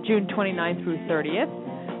York, June 29th through 30th.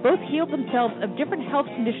 Both healed themselves of different health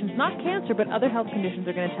conditions, not cancer, but other health conditions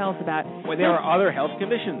they're going to tell us about. Well, there are other health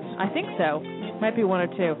conditions. I think so. Might be one or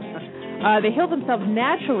two. They healed themselves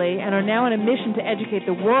naturally and are now on a mission to educate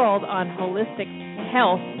the world on holistic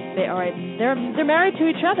health. They're married to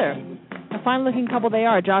each other. A fine-looking couple they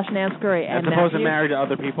are, Josh and Ann Scurry. As opposed to married to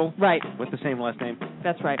other people? Right. With the same last name?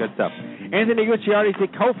 That's right. Good stuff. Anthony GUCCIARDI is the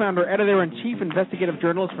co-founder, editor, and chief investigative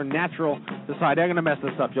journalist for Natural Society. I'm going to mess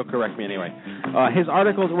this up. You'll correct me anyway. His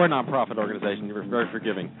articles, we're a non-profit organization. You're very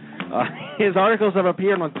forgiving. His articles have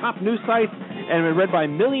appeared on top news sites and been read by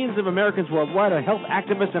millions of Americans worldwide. A health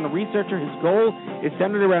activist and a researcher, his goal is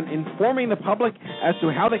centered around informing the public as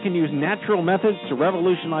to how they can use natural methods to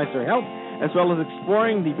revolutionize their health, as well as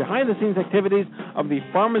exploring the behind-the-scenes activities of the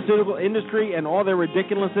pharmaceutical industry and all their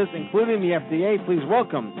ridiculousness, including the FDA. Please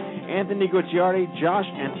welcome Anthony GUCCIARDI, Josh,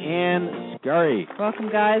 and Ann Scurry. Welcome,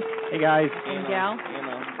 guys. Hey, guys. And gal.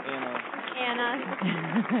 Anna.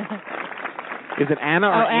 Is it Anna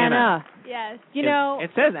or Anna? Anna. Yes. You know,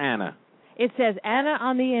 it says Anna. It says Anna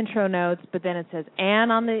on the intro notes, but then it says Ann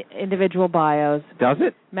on the individual bios. Does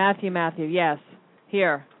it? Matthew, yes.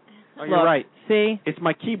 Here. Oh, you're right. See? It's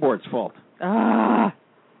my keyboard's fault.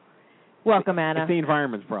 Welcome, Anna. It's the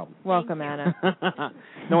environment's problem. Welcome, Anna.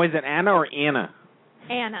 No, is it Anna or Anna?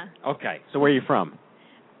 Anna. Okay. So where are you from?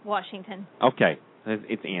 Washington. Okay.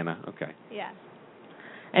 It's Anna. Okay. Yeah.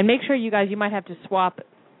 And make sure you guys, you might have to swap,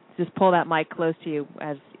 just pull that mic close to you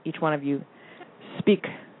as each one of you speak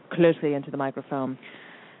closely into the microphone.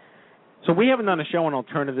 So we haven't done a show on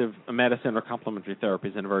alternative medicine or complementary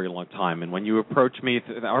therapies in a very long time. And when you approached me,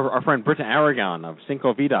 our friend Britta Aragon of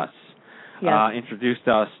Cinco Vidas introduced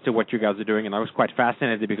us to what you guys are doing, and I was quite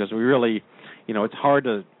fascinated because we really, it's hard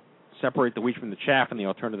to separate the wheat from the chaff in the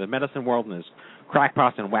alternative medicine world, and there's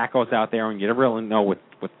crackpots and wackos out there, and you don't really know what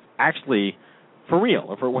actually for real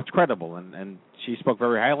or for what's credible. And she spoke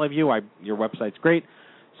very highly of you. Your website's great.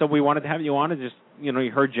 So we wanted to have you on and just, you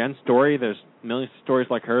heard Jen's story. There's millions of stories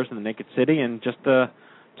like hers in the Naked City, and just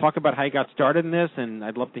talk about how you got started in this. And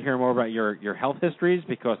I'd love to hear more about your health histories,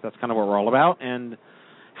 because that's kind of what we're all about, and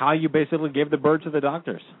how you basically gave the bird to the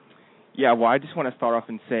doctors. Yeah, well, I just want to start off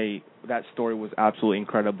and say that story was absolutely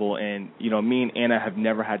incredible. And, me and Anna have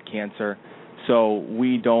never had cancer, so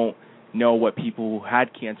we don't know what people who had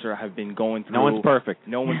cancer have been going through. No one's perfect.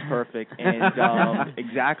 No one's perfect. And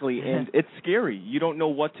exactly. And it's scary. You don't know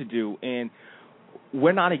what to do. And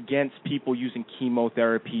we're not against people using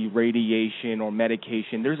chemotherapy, radiation, or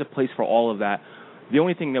medication. There's a place for all of that. The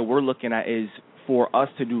only thing that we're looking at is for us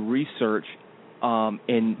to do research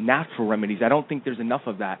in natural remedies. I don't think there's enough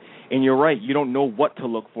of that. And you're right, you don't know what to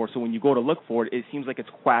look for. So when you go to look for it, it seems like it's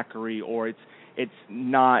quackery, or it's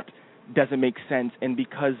not, doesn't make sense. And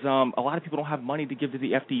because a lot of people don't have money to give to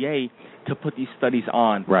the FDA to put these studies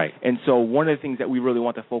on. Right. And so one of the things that we really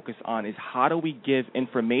want to focus on is how do we give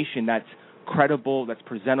information that's credible, that's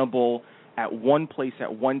presentable at one place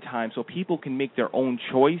at one time, so people can make their own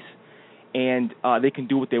choice and they can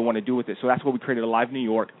do what they want to do with it. So that's why we created Alive New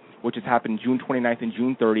York, which is happening June 29th and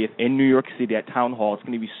June 30th in New York City at Town Hall. It's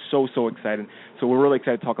going to be so, so exciting. So we're really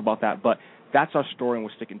excited to talk about that. But that's our story, and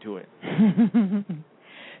we're sticking to it.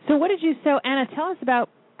 So Anna, tell us about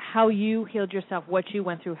how you healed yourself, what you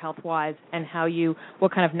went through health-wise, and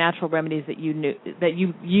what kind of natural remedies that you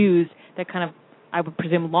used that kind of, I would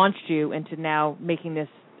presume, launched you into now making this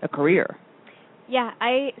a career. Yeah,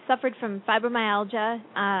 I suffered from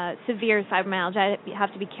fibromyalgia, severe fibromyalgia. I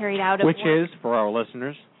have to be carried out of Which work. is, for our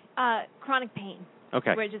listeners? Chronic pain.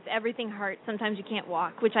 Okay. Where just everything hurts. Sometimes you can't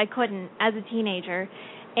walk, which I couldn't as a teenager.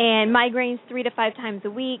 And migraines 3 to 5 times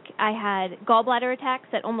a week. I had gallbladder attacks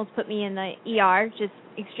that almost put me in the ER, just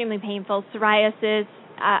extremely painful. Psoriasis.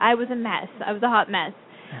 I was a mess. I was a hot mess.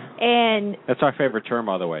 And that's our favorite term,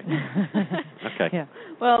 by the way. Okay. Yeah.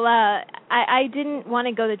 Well, I didn't want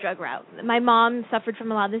to go the drug route. My mom suffered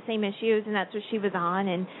from a lot of the same issues, and that's what she was on.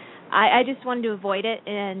 And I just wanted to avoid it.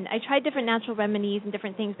 And I tried different natural remedies and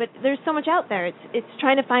different things, but there's so much out there. It's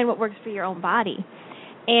trying to find what works for your own body.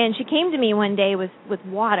 And she came to me one day with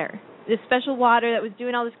water, this special water that was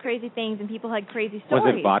doing all these crazy things, and people had crazy stories.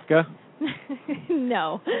 Was it vodka?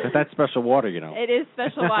 No. But that's special water, It is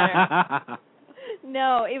special water.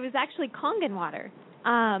 No, it was actually Kangen water.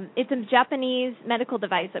 It's a Japanese medical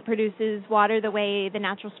device that produces water the way the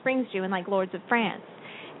natural springs do in, like, Lords of France.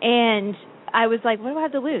 And I was like, what do I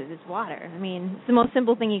have to lose? It's water. I mean, it's the most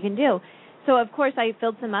simple thing you can do. So, of course, I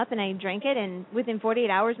filled some up and I drank it, and within 48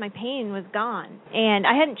 hours, my pain was gone. And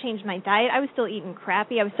I hadn't changed my diet. I was still eating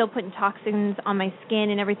crappy. I was still putting toxins on my skin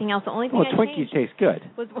and everything else. The only thing I Twinkies changed taste good.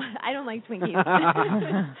 was I don't like Twinkies.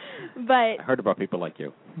 But I heard about people like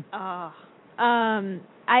you. I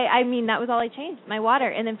mean, that was all I changed, my water.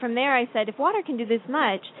 And then from there, I said, if water can do this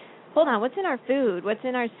much, hold on, what's in our food? What's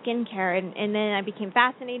in our skincare? And then I became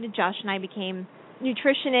fascinated. Josh and I became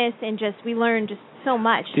nutritionists, and we learned just so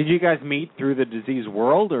much. Did you guys meet through the disease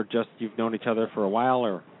world, or just you've known each other for a while,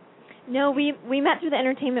 or? No, we met through the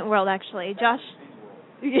entertainment world, actually. Josh.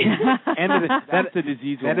 That's the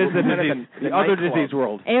disease world. That is the disease. The other disease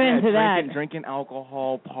world. Amen to that. Drinking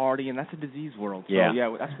alcohol, party, and that's a disease world. So,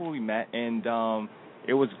 yeah, that's where we met, and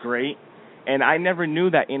it was great. And I never knew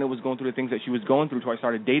that Anna was going through the things that she was going through until I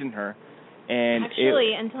started dating her. And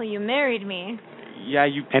actually, until you married me. Yeah,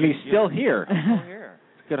 and he's still here.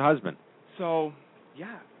 He's a good husband. So,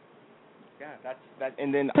 that's that.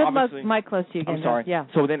 And then put obviously, mic close to you again. I'm sorry. Yeah.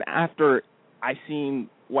 So then after I seen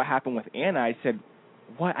what happened with Anna, I said,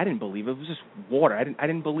 "What? I didn't believe it. It was just water. I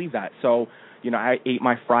didn't believe that." So, I ate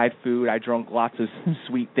my fried food. I drank lots of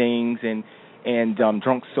sweet things and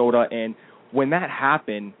drunk soda. And when that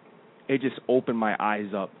happened, it just opened my eyes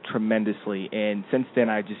up tremendously. And since then,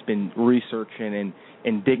 I've just been researching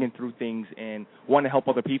and digging through things and wanting to help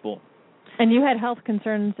other people. And you had health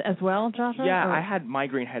concerns as well, Joshua? Yeah, I had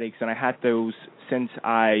migraine headaches, and I had those since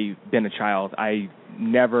I've been a child. I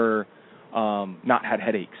never not had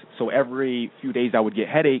headaches. So every few days I would get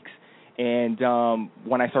headaches, and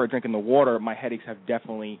when I started drinking the water, my headaches have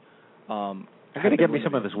definitely I'm going to get me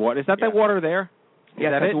some of this water. Is that that water there?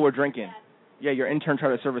 Yeah, that's what we're drinking. Yeah, your intern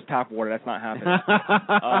tried to serve us tap water. That's not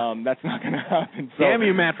happening. That's not going to happen. So. Damn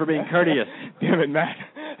you, Matt, for being courteous. Damn it, Matt.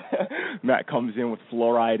 Matt comes in with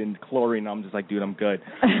fluoride and chlorine. I'm just like, dude, I'm good.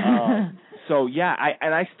 So yeah,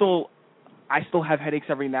 I still have headaches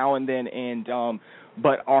every now and then, and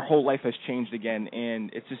but our whole life has changed again,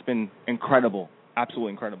 and it's just been incredible.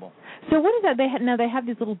 Absolutely incredible. So what is that? They have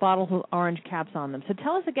these little bottles with orange caps on them. So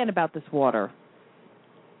tell us again about this water.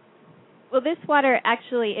 Well, this water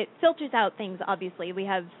actually, it filters out things, obviously. We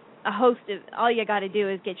have a host of, all you got to do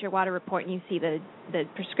is get your water report and you see the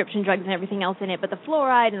prescription drugs and everything else in it, but the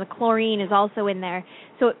fluoride and the chlorine is also in there.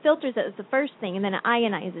 So it filters it as the first thing, and then it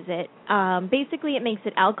ionizes it. Basically, it makes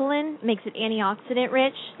it alkaline, makes it antioxidant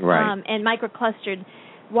rich, and microclustered.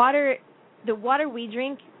 The water we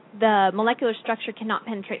drink, the molecular structure cannot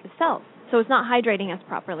penetrate the cells, so it's not hydrating us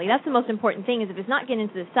properly. That's the most important thing, is if it's not getting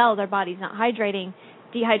into the cells, our body's not hydrating.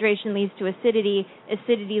 Dehydration leads to acidity.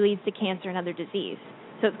 Acidity leads to cancer and other disease.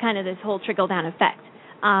 So it's kind of this whole trickle-down effect.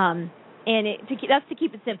 And that's to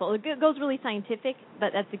keep it simple. It goes really scientific,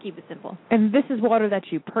 but that's to keep it simple. And this is water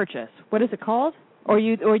that you purchase. What is it called? Or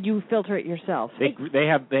you filter it yourself?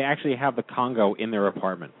 They actually have the Congo in their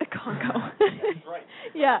apartment. The Congo. That's right.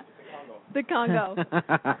 Yeah. The Congo.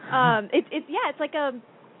 It's like a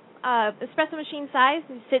espresso machine size.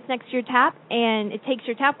 It sits next to your tap, and it takes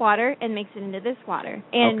your tap water and makes it into this water.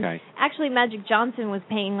 And actually, Magic Johnson was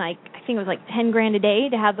paying I think it was $10,000 a day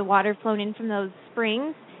to have the water flown in from those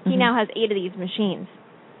springs. He now has 8 of these machines.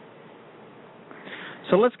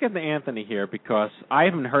 So let's get to Anthony here, because I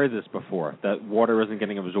haven't heard this before, that water isn't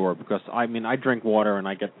getting absorbed. Because I drink water and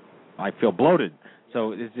I feel bloated.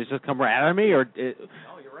 So does it just come right out of me, or? No,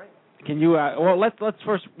 you're right. Can you? Let's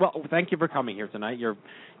first. Well, thank you for coming here tonight. Your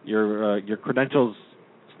credentials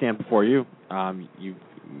stand before you. You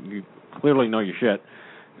clearly know your shit.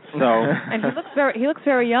 So and he looks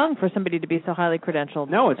very young for somebody to be so highly credentialed.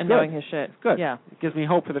 No, it's and good. Knowing his shit. It's good. Yeah, it gives me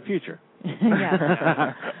hope for the future.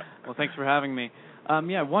 Yeah. Well, thanks for having me.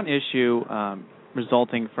 One issue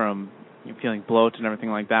resulting from feeling bloated and everything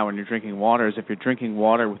like that when you're drinking water is if you're drinking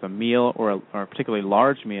water with a meal or a particularly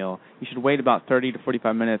large meal, you should wait about 30 to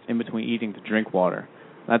 45 minutes in between eating to drink water.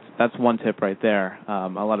 That's one tip right there. A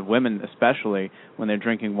lot of women, especially when they're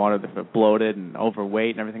drinking water, they're bloated and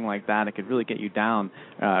overweight and everything like that. It could really get you down,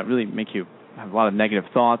 really make you have a lot of negative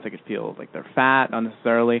thoughts. They could feel like they're fat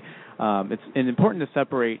unnecessarily. It's important to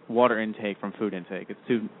separate water intake from food intake. It's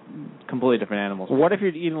two completely different animals. What if you're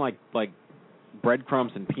eating like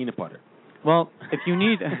breadcrumbs and peanut butter? Well, if you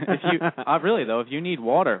need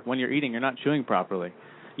water when you're eating, you're not chewing properly.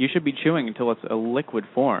 You should be chewing until it's a liquid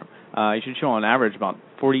form. You should chew on average about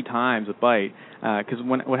 40 times a bite, because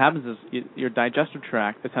what happens is your digestive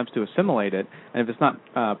tract attempts to assimilate it, and if it's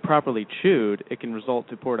not properly chewed, it can result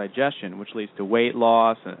to poor digestion, which leads to weight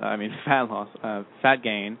loss, fat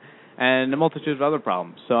gain, and a multitude of other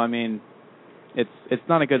problems. So, it's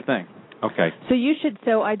not a good thing. Okay. So you should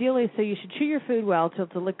chew your food well till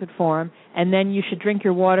it's a liquid form, and then you should drink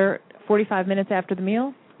your water 45 minutes after the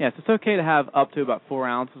meal? Yes, it's okay to have up to about 4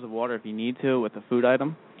 ounces of water if you need to with a food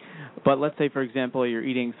item. But let's say, for example, you're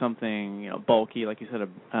eating something bulky, like you said,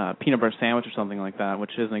 a peanut butter sandwich or something like that,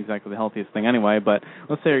 which isn't exactly the healthiest thing anyway. But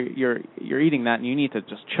let's say you're eating that and you need to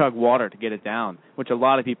just chug water to get it down, which a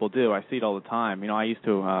lot of people do. I see it all the time. I used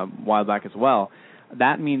to a while back as well.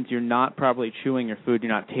 That means you're not properly chewing your food.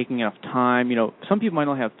 You're not taking enough time. Some people might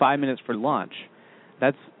only have 5 minutes for lunch.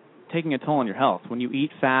 That's taking a toll on your health. When you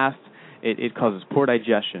eat fast, it causes poor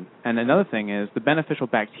digestion. And another thing is the beneficial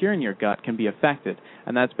bacteria in your gut can be affected,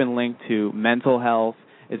 and that's been linked to mental health.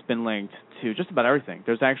 it's been linked to just about everything.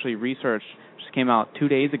 There's actually research just came out 2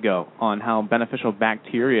 days ago on how beneficial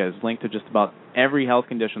bacteria is linked to just about every health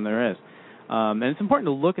condition there is. And it's important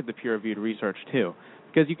to look at the peer-reviewed research, too,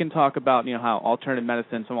 because you can talk about, how some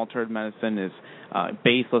alternative medicine is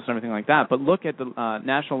baseless and everything like that, but look at the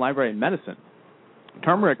National Library of Medicine.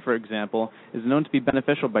 Turmeric, for example, is known to be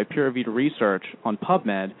beneficial by peer-reviewed research on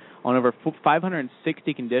PubMed on over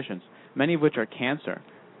 560 conditions, many of which are cancer.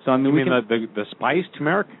 So, you mean the spice,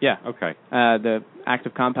 turmeric? Yeah. Okay. The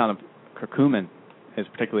active compound of curcumin is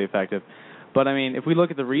particularly effective. But, if we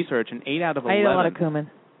look at the research, 8 out of 11... I eat a lot of cumin,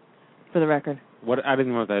 for the record. What? I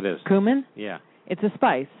didn't know what that is. Cumin? Yeah. It's a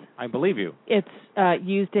spice. I believe you. It's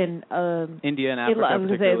used in... India and Africa,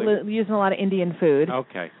 particularly. Used in a lot of Indian food.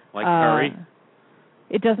 Okay. Like curry?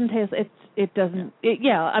 It doesn't taste...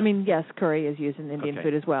 yes, curry is used in Indian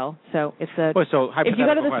food as well. So it's a... if you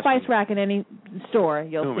go to the spice rack in any store,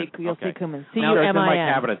 you'll see cumin. C-U-M-I-N. Now, in my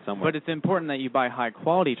cabinet somewhere. But it's important that you buy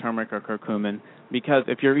high-quality turmeric or curcumin, because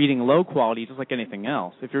if you're eating low-quality, just like anything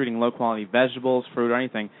else, if you're eating low-quality vegetables, fruit, or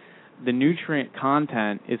anything, the nutrient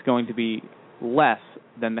content is going to be less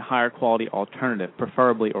than the higher-quality alternative,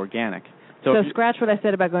 preferably organic. So scratch what I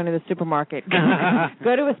said about going to the supermarket.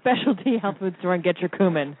 Go to a specialty health food store and get your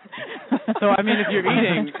cumin. So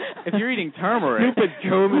if you're eating turmeric, stupid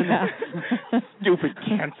cumin, stupid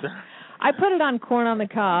cancer. I put it on corn on the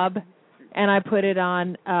cob, and I put it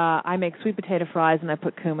on. I make sweet potato fries, and I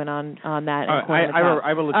put cumin on that. And corn on the cob. I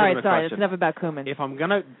have a legitimate All right, sorry, question. that's enough about cumin. If I'm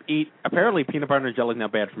gonna eat, apparently peanut butter and jelly is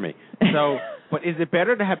not bad for me. So, but is it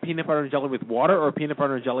better to have peanut butter and jelly with water, or peanut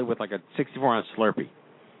butter and jelly with like a 64-ounce Slurpee?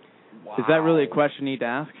 Wow. Is that really a question you need to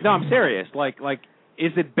ask? No, I'm serious. Like,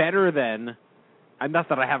 is it better than? Not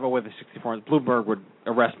that I have it with a 64-ounce. Bloomberg would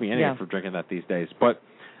arrest me anyway for drinking that these days. But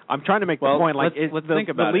I'm trying to make the point. Like, let's think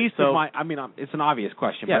about the least it. of my. It's an obvious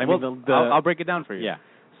question. Yeah, but I'll break it down for you. Yeah.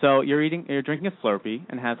 So you're drinking a Slurpee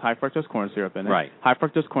and has high fructose corn syrup in it. Right. High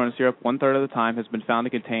fructose corn syrup, 1/3 of the time, has been found to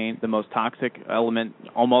contain the most toxic element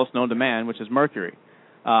almost known to man, which is mercury.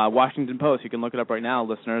 Washington Post, you can look it up right now,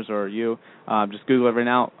 listeners, or you. Just Google it right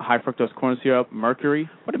now, high fructose corn syrup, mercury.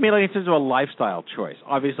 What do you mean, like, in terms of a lifestyle choice?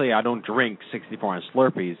 Obviously, I don't drink 64-ounce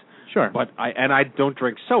Slurpees. Sure. But I don't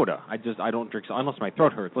drink soda. I don't drink soda unless my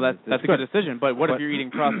throat hurts. Well, that's a good decision. But what if you're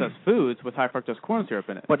eating processed foods with high fructose corn syrup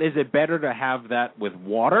in it? But is it better to have that with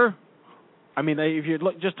water? I mean, if you're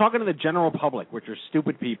just talking to the general public, which are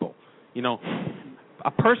stupid people, a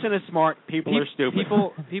person is smart, people are stupid.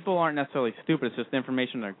 People aren't necessarily stupid. It's just the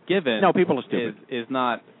information they're given. No, people are stupid. Is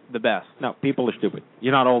not the best. No, people are stupid.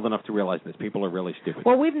 You're not old enough to realize this. People are really stupid.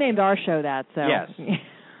 Well, we've named our show that, so yes.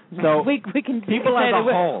 So we can people as a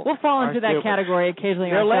whole. We'll fall into that cacategory occasionally.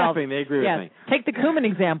 They're ourselves. laughing. They agree with me. Take the cumin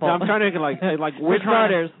example. No, I'm trying to like we're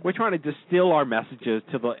trying to distill our messages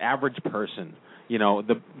to the average person.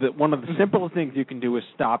 One of the simplest things you can do is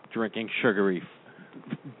stop drinking sugary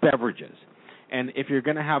beverages. And if you're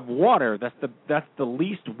going to have water, that's the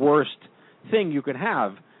least worst thing you could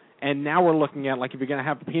have. And now we're looking at, like, if you're going to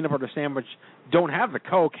have a peanut butter sandwich, don't have the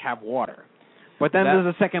Coke, have water. But then there's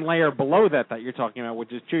a second layer below that you're talking about,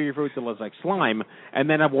 which is chew your fruit till it's like slime, and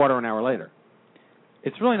then have water an hour later.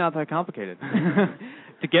 It's really not that complicated.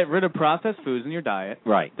 To get rid of processed foods in your diet,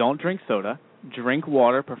 right? Don't drink soda. Drink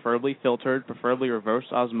water, preferably filtered, preferably reverse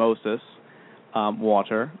osmosis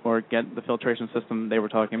water, or get the filtration system they were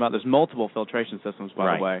talking about. There's multiple filtration systems,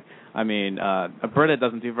 by the way. I mean, a Brita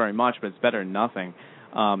doesn't do very much, but it's better than nothing.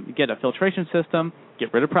 Get a filtration system,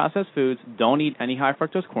 get rid of processed foods, don't eat any high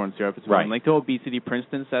fructose corn syrup. It's linked to obesity.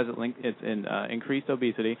 Princeton says it's in increased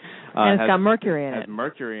obesity. And it's got mercury in it.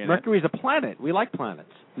 Mercury in Mercury is a planet. We like planets.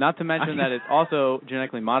 Not to mention that it's also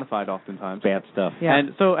genetically modified oftentimes. Bad stuff. Yeah.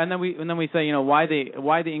 And then we say, why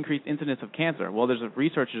the increased incidence of cancer? Well, there's a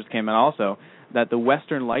research that just came out also that the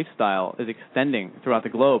Western lifestyle is extending throughout the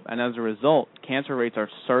globe, and as a result, cancer rates are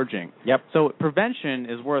surging. Yep. So prevention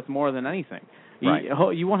is worth more than anything. Right.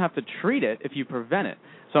 You won't have to treat it if you prevent it.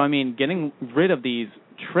 So, I mean, getting rid of these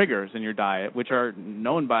triggers in your diet, which are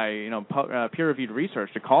known by peer-reviewed research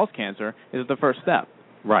to cause cancer, is the first step.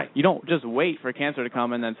 Right. You don't just wait for cancer to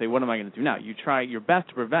come and then say, what am I going to do now? You try your best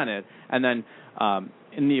to prevent it, and then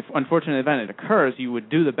in the unfortunate event it occurs, you would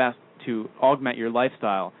do the best to augment your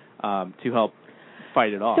lifestyle to help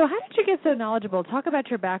fight it off. So how did you get so knowledgeable? Talk about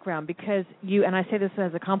your background, because you, and I say this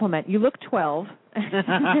as a compliment, you look 12,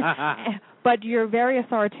 but you're very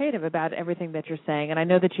authoritative about everything that you're saying, and I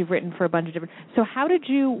know that you've written for a bunch of different. So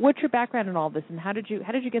what's your background in all this, and how did you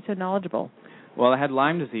get so knowledgeable? Well, I had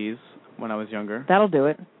Lyme disease when I was younger. That'll do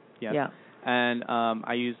it. Yes. Yeah. And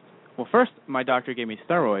first my doctor gave me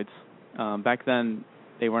steroids. Back then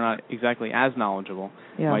they were not exactly as knowledgeable.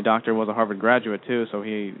 Yeah. My doctor was a Harvard graduate too, so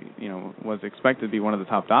he, was expected to be one of the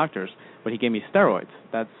top doctors, but he gave me steroids.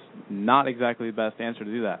 That's not exactly the best answer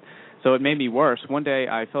to do that. So it made me worse. One day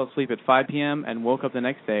I fell asleep at 5 p.m. and woke up the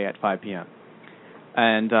next day at 5 p.m.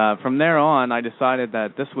 And from there on, I decided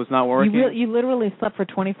that this was not working. You literally slept for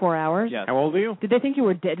 24 hours? Yes. How old are you? Did they think you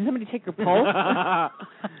were dead? Did somebody take your pulse?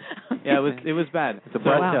 Yeah, it was bad. It's a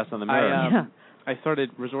breath test on the mirror. I started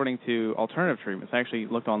resorting to alternative treatments. I actually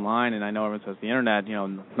looked online, and I know everyone says the internet,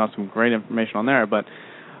 not some great information on there, but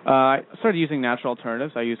I started using natural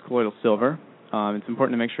alternatives. I use colloidal silver. It's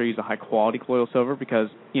important to make sure you use a high-quality colloidal silver because,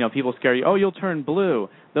 people scare you, you'll turn blue.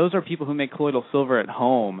 Those are people who make colloidal silver at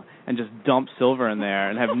home and just dump silver in there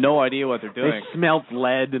and have no idea what they're doing. They smelt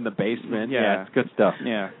lead in the basement. Yeah, it's good stuff.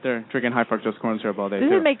 Yeah, they're drinking high fructose corn syrup all day, This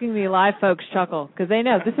too. is making the live folks chuckle because they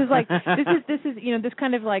know this is like this is this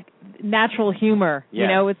kind of like natural humor.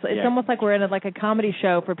 Yeah. It's almost like we're in a comedy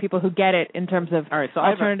show for people who get it in terms of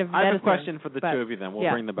alternative medicine. I have a question for the two of you. Then we'll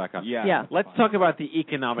bring them back up. Yeah. Let's talk about the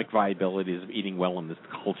economic viabilities of eating well in this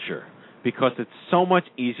culture because it's so much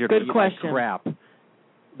easier to eat like crap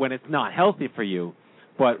when it's not healthy for you.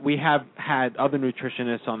 But we have had other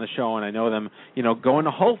nutritionists on the show, and I know them, going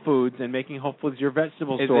to Whole Foods and making Whole Foods your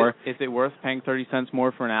vegetable store. Is it worth paying 30 cents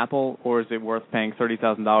more for an apple, or is it worth paying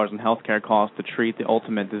 $30,000 in health care costs to treat the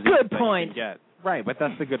ultimate disease that you can get? Right, but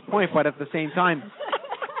that's the good point. But at the same time,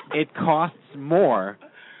 it costs more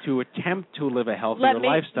to attempt to live a healthier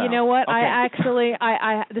lifestyle. You know what? Okay. I actually,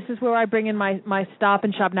 this is where I bring in my Stop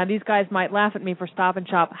and Shop. Now, these guys might laugh at me for Stop and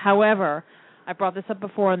Shop. However, I brought this up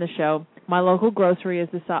before on the show. My local grocery is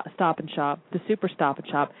the Stop and Shop, the Super Stop and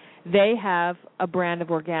Shop. They have a brand of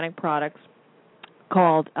organic products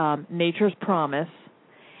called Nature's Promise,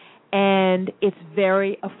 and it's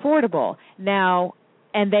very affordable. Now,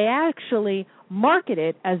 and they actually market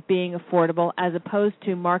it as being affordable as opposed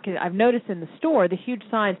to market it. I've noticed in the store, the huge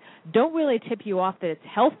signs don't really tip you off that it's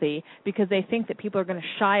healthy because they think that people are going to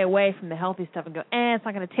shy away from the healthy stuff and go, it's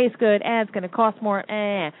not going to taste good, it's going to cost more,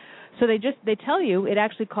 So they tell you it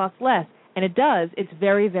actually costs less, and it does. It's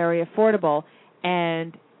very, very affordable,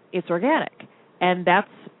 and it's organic. And that's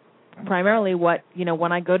primarily what,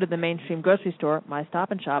 when I go to the mainstream grocery store, my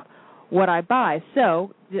Stop and Shop, what I buy.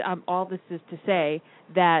 So all this is to say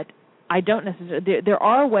that I don't necessarily. There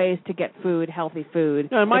are ways to get food, healthy food.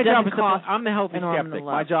 No, my job is I'm the healthy skeptic.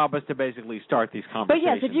 My job is to basically start these conversations.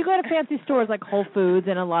 But yes, if you go to fancy stores like Whole Foods,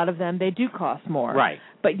 and a lot of them, they do cost more. Right.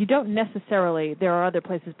 But you don't necessarily. There are other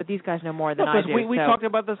places, but these guys know more than I do. We talked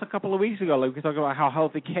about this a couple of weeks ago. Like we talked about how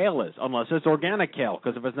healthy kale is, unless it's organic kale.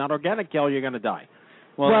 Because if it's not organic kale, you're going to die.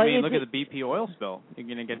 Well, look at the BP oil spill. You're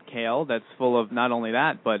going to get kale that's full of not only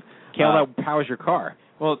that, but kale that powers your car.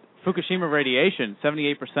 Well, Fukushima radiation,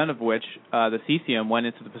 78% of which, the cesium, went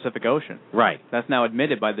into the Pacific Ocean. Right. That's now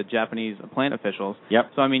admitted by the Japanese plant officials.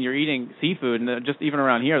 Yep. So, you're eating seafood, and just even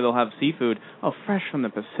around here, they'll have seafood, fresh from the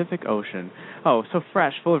Pacific Ocean. Oh, so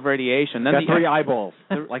fresh, full of radiation. Then got 3 eyeballs,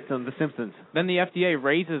 like the Simpsons. Then the FDA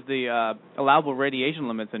raises the allowable radiation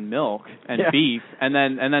limits in milk and beef, and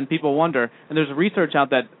then people wonder, and there's research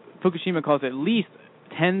out that Fukushima caused at least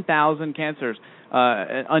 10,000 cancers,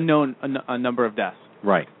 unknown a number of deaths.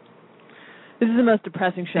 Right. This is the most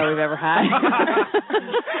depressing show we've ever had.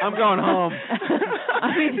 I'm going home.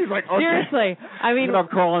 He's like, okay. Seriously. I'm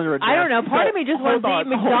crawling under a desk. I don't know. Part of me just wants to eat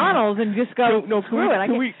McDonald's and just go screw it.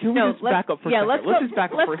 Can we just back up for a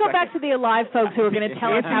second? Let's go back to the alive folks who are going to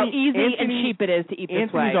tell us how easy and cheap it is to eat this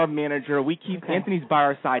way. Anthony's our manager. We keep Anthony's by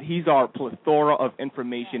our side. He's our plethora of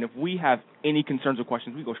information. If we have any concerns or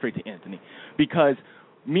questions, we go straight to Anthony because.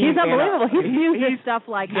 He's unbelievable. He's used this stuff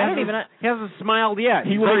like he hasn't smiled yet.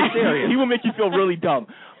 He will make you feel really dumb.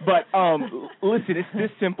 But listen, it's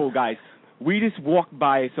this simple, guys. We just walked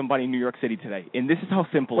by somebody in New York City today, and this is how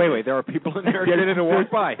simple. Wait, there are people in New York City that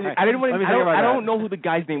walk by. I don't know who the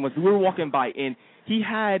guy's name was. We were walking by, and he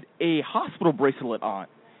had a hospital bracelet on,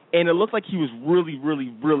 and it looked like he was really,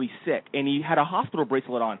 really, really sick, and he had a hospital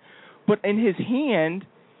bracelet on, but in his hand,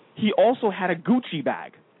 he also had a Gucci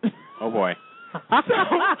bag. Oh boy.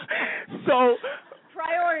 So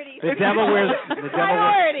priorities. The devil wears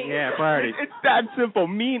priorities. Priorities. It's that simple.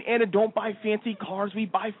 Me and Anna don't buy fancy cars. We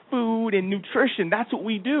buy food and nutrition. That's what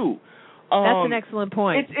we do. That's an excellent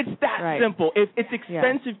point. It's that simple. It's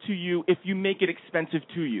expensive to you if you make it expensive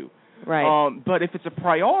to you. Right. But if it's a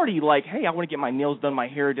priority, like, hey, I want to get my nails done, my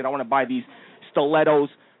hair done, I want to buy these stilettos.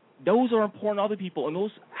 Those are important to other people, and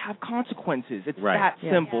those have consequences. It's that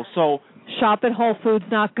simple. So shop at Whole Foods,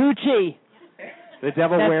 not Gucci. The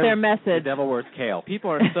devil That's wears their message. The devil wears kale.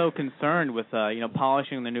 People are so concerned with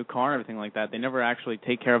polishing the new car and everything like that. They never actually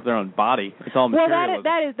take care of their own body. It's all materialism.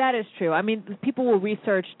 Well, that is true. I mean, people will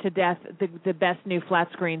research to death the best new flat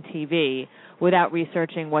screen TV without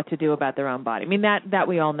researching what to do about their own body. I mean, that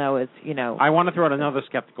we all know is, I want to throw out another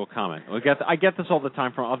skeptical comment. I get this all the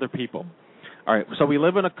time from other people. All right, so we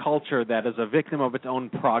live in a culture that is a victim of its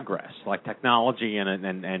own progress, like technology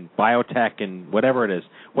and biotech and whatever it is.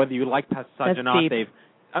 Whether you like pesticides or not, they've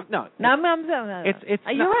no. It's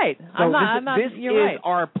you're right. So you're right. Is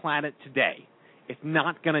our planet today. It's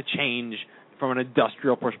not going to change from an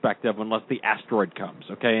industrial perspective unless the asteroid comes,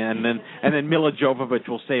 okay? And then Mila Jovovich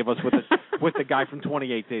will save us with the guy from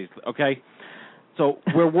 28 Days, okay? So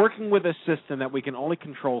we're working with a system that we can only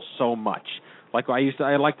control so much. Like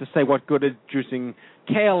I like to say, what good is juicing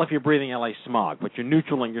kale if you're breathing LA smog, but you're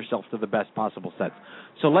neutraling yourself to the best possible sense.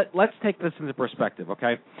 So let's take this into perspective,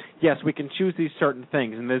 okay? Yes, we can choose these certain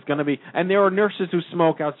things, and there are nurses who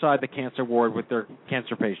smoke outside the cancer ward with their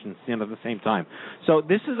cancer patients, at the same time. So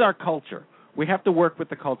this is our culture. We have to work with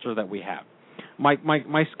the culture that we have.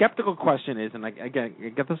 My skeptical question is, and I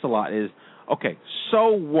get this a lot, is, okay,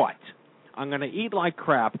 so what? I'm going to eat like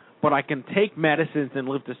crap, but I can take medicines and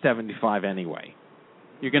live to 75 anyway.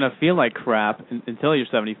 You're going to feel like crap until you're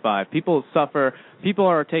 75. People suffer. People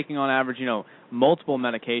are taking on average, multiple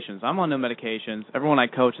medications. I'm on no medications. Everyone I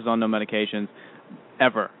coach is on no medications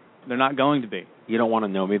ever. They're not going to be. You don't want to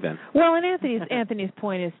know me then. Well, and Anthony's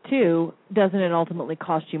point is, too, doesn't it ultimately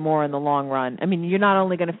cost you more in the long run? I mean, you're not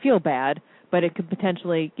only going to feel bad, but it could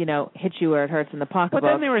potentially, hit you where it hurts in the pocketbook.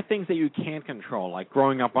 But then there are things that you can't control, like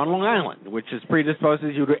growing up on Long Island, which is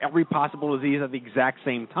predisposes you to every possible disease at the exact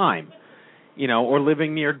same time, or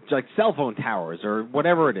living near like cell phone towers or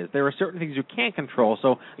whatever it is. There are certain things you can't control.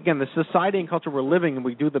 So again, the society and culture we're living in,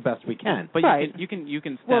 we do the best we can. But you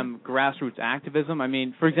can stem grassroots activism. I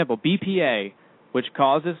mean, for example, BPA, which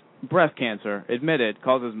causes breast cancer,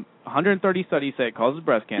 causes 130 studies say it causes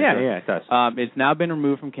breast cancer. Yeah, it does. It's now been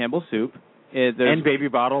removed from Campbell's soup. And baby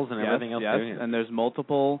bottles and everything else. Yes, too, yeah. And there's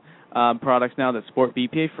multiple products now that sport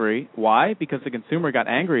BPA-free. Why? Because the consumer got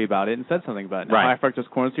angry about it and said something about it. Now, high fructose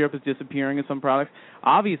corn syrup is disappearing in some products.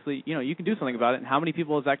 Obviously, you can do something about it. And how many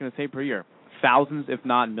people is that going to save per year? Thousands, if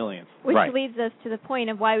not millions. Which leads us to the point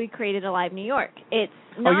of why we created Alive New York. It's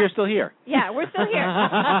not, you're still here. Yeah, we're still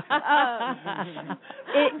here.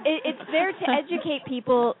 It's there to educate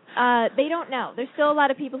people. They don't know. There's still a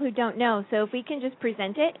lot of people who don't know. So if we can just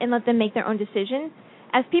present it and let them make their own decisions,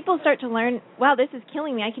 as people start to learn, wow, this is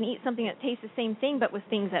killing me. I can eat something that tastes the same thing but with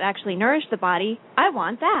things that actually nourish the body. I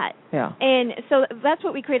want that. Yeah. And so that's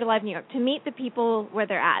what we created Alive New York, to meet the people where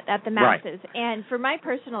they're at the masses. Right. And for my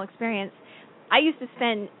personal experience, I used to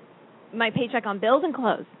spend my paycheck on bills and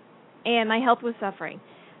clothes, and my health was suffering.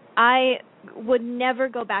 I would never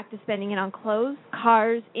go back to spending it on clothes,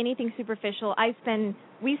 cars, anything superficial.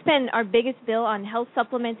 We spend our biggest bill on health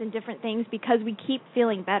supplements and different things because we keep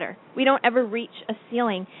feeling better. We don't ever reach a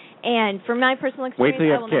ceiling. And from my personal experience,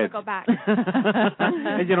 I will never go back.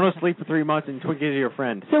 And you don't sleep for 3 months and Twinkies are your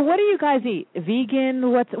friend. So what do you guys eat? Vegan?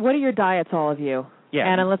 What are your diets, all of you? Yeah.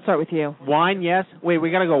 Anna, let's start with you. Wine, yes. Wait,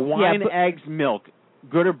 we got to go. Wine, eggs, milk.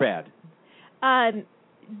 Good or bad?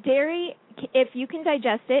 Dairy, if you can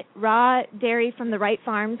digest it, raw dairy from the right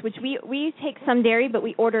farms, which we take some dairy, but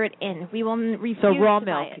we order it in. We will refuse to buy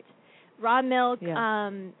milk. it. Raw milk.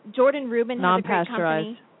 Jordan Rubin has a great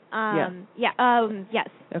company. Yes.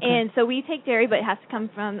 Okay. And so we take dairy, but it has to come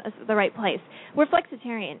from the right place. We're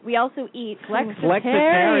flexitarian. We also eat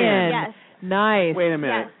flexitarian. Yes. Nice. Wait a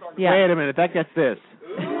minute. Yes. Yeah. Wait a minute. That gets this.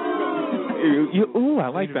 I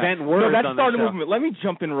like that. Words that's on starting the a movement. Let me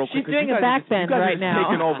jump in real quick. She's doing a backbend right now.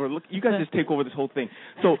 Taking over. Look, you guys just take over this whole thing.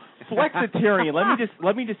 So flexitarian.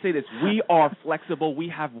 let me just say this. We are flexible. We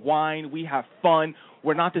have wine. We have fun.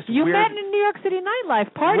 We're not this you weird. met in New York City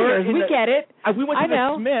nightlife partiers. We get it. We went to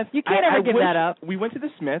the Smith. You can't ever give that up. We went to the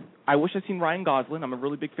Smith. I wish I'd seen Ryan Gosling. I'm a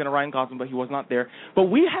really big fan of Ryan Gosling, but he was not there. But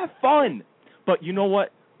we have fun. But you know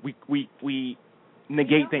what? We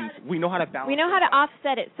negate things. We know how to balance. We know how to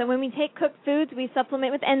offset it. So when we take cooked foods, we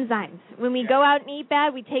supplement with enzymes. When we go out and eat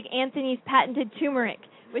bad, we take Anthony's patented turmeric,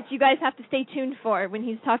 which you guys have to stay tuned for when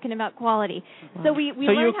he's talking about quality. So we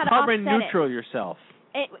learn how to offset it. So you carbon neutral yourself.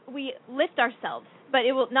 We lift ourselves, but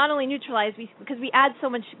it will not only neutralize, because we add so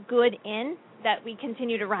much good in that we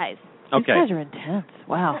continue to rise. Okay. You guys are intense.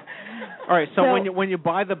 Wow. All right. So when you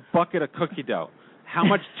buy the bucket of cookie dough, how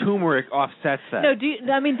much turmeric offsets that? No,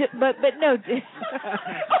 but no. You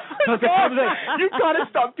gotta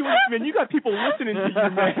stop doing this, man. You got people listening to you,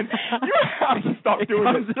 man. You have to stop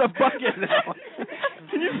doing this. It comes in a bucket now.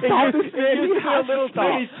 Can you stop this thing? You had a little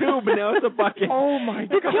tiny tube, and now it's a bucket. Oh my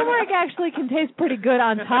The god! turmeric actually can taste pretty good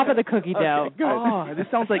on top of the cookie dough. Okay, good. This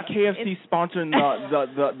sounds like KFC sponsoring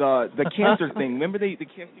the cancer thing. Remember the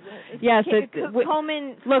KFC? Yes,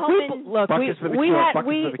 Coleman.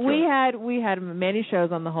 we had many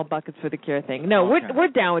shows on the whole buckets for the cure thing. No, we're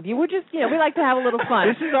down with you. We're just we like to have a little fun.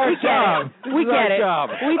 This is our job. We get it.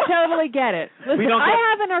 We totally get it. Listen, I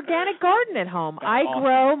have an organic garden at home. I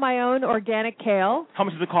grow my own organic kale. How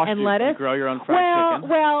much does it cost and you? lettuce. You grow your own fried chicken.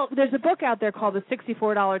 Well, there's a book out there called The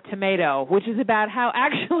 $64 Tomato, which is about how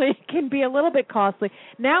actually it can be a little bit costly.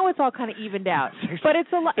 Now it's all kind of evened out, but it's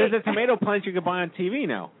a lot. There's a tomato plant you can buy on TV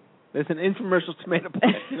now. There's an infomercial tomato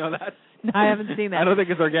plant. You know that? No, I haven't seen that. I don't think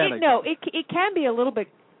it's organic. It can be a little bit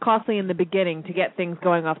costly in the beginning to get things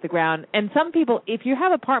going off the ground. And some people, if you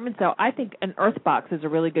have apartments, though, I think an earth box is a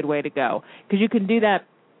really good way to go because you can do that.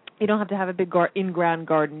 You don't have to have a big in-ground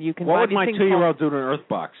garden. You can. What would my 2-year-old do to an earth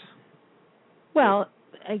box? Well,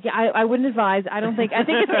 I wouldn't advise. I think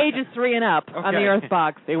it's ages 3 and up on the earth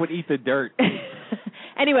box. They would eat the dirt.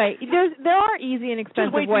 Anyway, there are easy and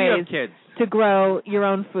expensive ways to grow your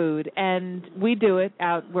own food, and we do it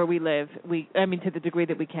out where we live. To the degree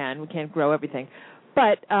that we can. We can't grow everything,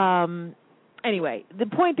 but anyway, the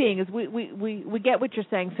point being is we get what you're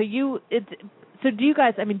saying. So do you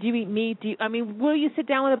guys? Do you eat meat? Will you sit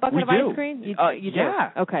down with a bucket of ice cream? You do. Yeah.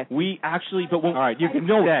 Okay. We actually, but all right, you can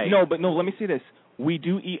let me say this. We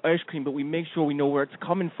do eat ice cream, but we make sure we know where it's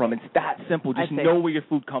coming from. It's that simple. Just know where your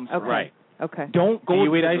food comes from. Right. Okay. Don't go. Do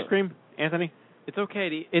you eat ice cream, Anthony? It's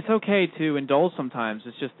okay to indulge sometimes.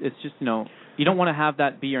 It's just you don't want to have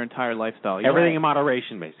that be your entire lifestyle. Everything in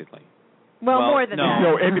moderation, basically. Well, more than that.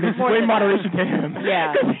 No, explain moderation to him.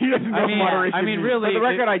 Yeah. He doesn't know moderation. Really, for the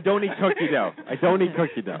record, I don't eat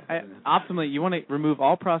cookie dough. Optimally, you want to remove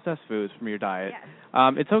all processed foods from your diet.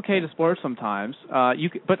 Yes. It's okay to splurge sometimes.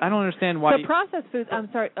 But I don't understand why. So processed foods. I'm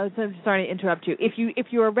sorry. I'm sorry to interrupt you. If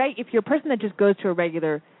you're a person that just goes to a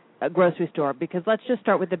regular grocery store, because let's just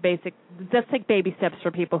start with the basic. Let's take baby steps for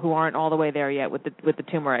people who aren't all the way there yet with the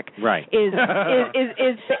turmeric. Right. Is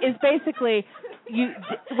basically.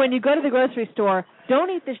 When you go to the grocery store, don't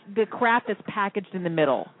eat the crap that's packaged in the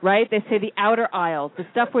middle, right? They say the outer aisles, the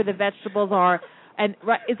stuff where the vegetables are, and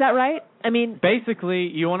is that right? Basically,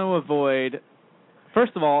 you want to avoid.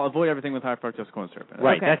 First of all, avoid everything with high fructose corn syrup.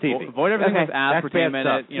 Right, that's easy. Avoid everything with aspartame in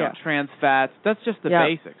it, trans fats. That's just the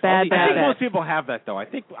basics. I think most people have that, though. I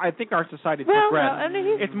think our society progressed.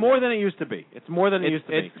 It's more than it used to be. It's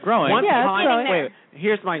growing.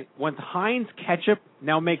 Once Heinz ketchup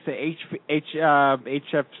now makes a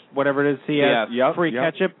HF whatever it is, CS free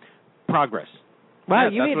ketchup, progress. Wow,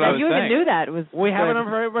 you even knew that. We have it in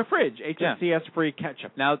our fridge, HFCS free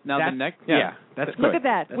ketchup. Now the next that's good. Look at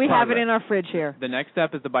that. We have it in our fridge here. The next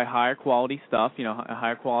step is to buy higher quality stuff,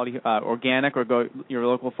 higher quality organic, or go your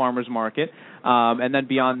local farmer's market. And then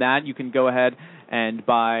beyond that, you can go ahead and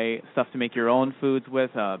buy stuff to make your own foods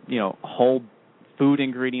with, whole food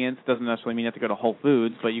ingredients. Doesn't necessarily mean you have to go to Whole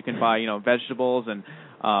Foods, but you can buy, vegetables and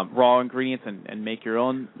raw ingredients and make your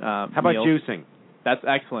own How about juicing? That's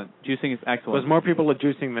excellent. Juicing is excellent. There's more people are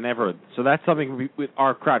juicing than ever, so that's something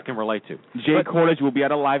our crowd can relate to. Jay Cordage will be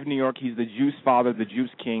at Alive New York. He's the juice father, the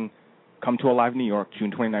juice king. Come to Alive New York,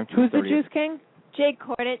 June 29th, June 30th. Who's the juice king? Jay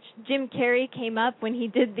Cordage. Jim Carrey came up when he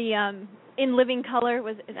did the In Living Color.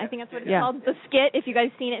 I think that's what it's called. The skit. If you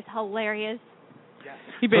guys seen it, it's hilarious.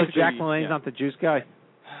 He basically, Jack LaLanne's not the juice guy.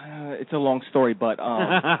 It's a long story, but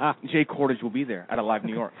Jay Cordage will be there at Alive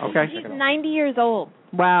New York. Okay. He's 90 years old.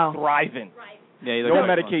 Wow. Thriving. Yeah, no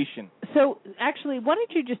medication. So, actually, why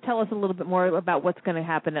don't you just tell us a little bit more about what's going to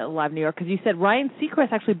happen at Live New York? Because you said Ryan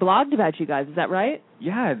Seacrest actually blogged about you guys. Is that right?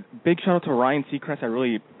 Yeah, big shout out to Ryan Seacrest. I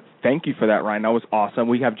really thank you for that, Ryan. That was awesome.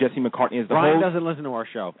 We have Jesse McCartney as the host. Ryan doesn't listen to our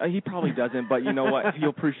show. He probably doesn't, but you know what? He'll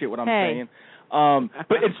appreciate what I'm saying.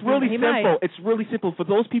 But it's really simple. Might. It's really simple. For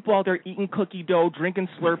those people out there eating cookie dough, drinking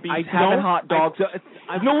Slurpees, having hot dogs.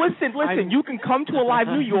 No, listen. You can come to Alive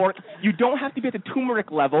New York. You don't have to be at the turmeric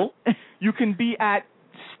level. You can be at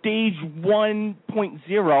stage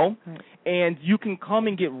 1.0, and you can come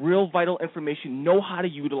and get real vital information, know how to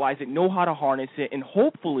utilize it, know how to harness it, and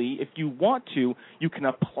hopefully, if you want to, you can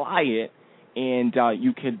apply it, and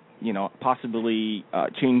you could, possibly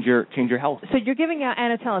change your health. So you're giving out,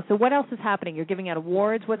 Anna, tell us, so what else is happening? You're giving out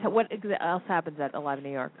awards. What else happens at Alive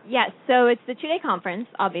New York? Yes, so it's the 2-day conference,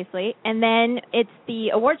 obviously, and then it's the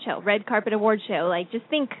award show, red carpet award show. Like, just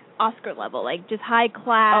think Oscar level, like just high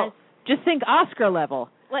class. Oh, just think Oscar level.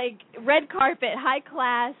 Like red carpet, high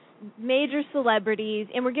class, major celebrities,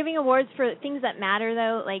 and we're giving awards for things that matter,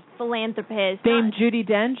 though, like philanthropists. Dame Judi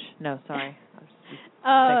Dench? No, sorry.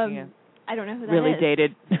 I don't know who that really is.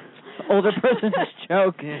 dated older person's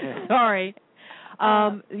joke. Sorry.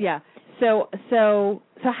 Yeah. So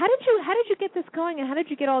how did you get this going, and how did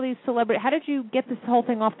you get all these celebrities? How did you get this whole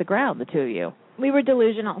thing off the ground, the two of you? We were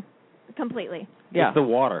delusional, completely. Yeah. It's the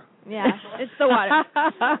water. Yeah, it's the water.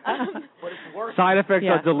 But it's working. Side effects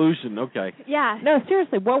are delusion. Okay. Yeah. No,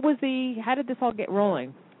 seriously, how did this all get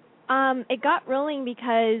rolling? It got rolling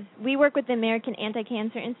because we work with the American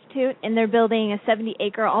Anti-Cancer Institute, and they're building a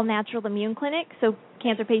 70-acre all-natural immune clinic, so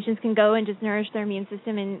cancer patients can go and just nourish their immune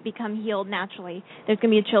system and become healed naturally. There's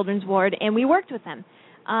going to be a children's ward, and we worked with them.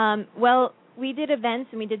 Well, we did events,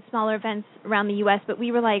 and we did smaller events around the U.S., but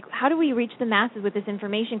we were like, how do we reach the masses with this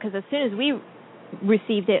information? Because as soon as we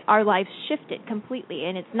received it, our lives shifted completely,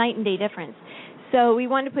 and it's night and day difference. So we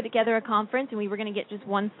wanted to put together a conference, and we were going to get just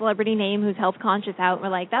one celebrity name who's health conscious out, and we're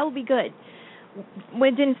like, that will be good.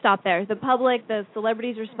 It didn't stop there. The public, the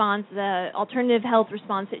celebrities' response, the alternative health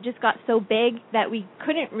response, it just got so big that we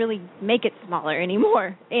couldn't really make it smaller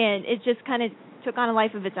anymore, and it just kind of took on a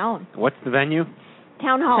life of its own. What's the venue?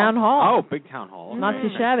 Town Hall. Town Hall. Oh, big town hall. Okay. Not too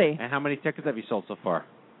shabby. And how many tickets have you sold so far?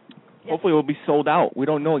 Hopefully, it will be sold out. We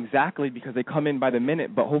don't know exactly because they come in by the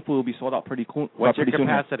minute, but hopefully, it will be sold out pretty cool. What's your pretty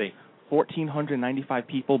capacity? Soon. 1,495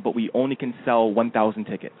 people, but we only can sell 1,000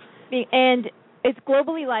 tickets. And it's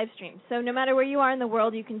globally live streamed, so no matter where you are in the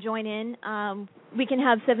world, you can join in. We can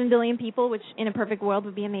have 7 billion people, which in a perfect world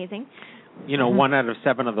would be amazing. You know, 1 out of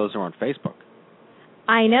 7 of those are on Facebook.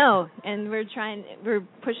 I know, and we're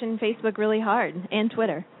pushing Facebook really hard, and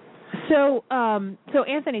Twitter. So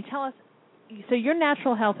Anthony, tell us. So your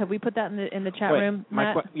natural health, have we put that in the chat room?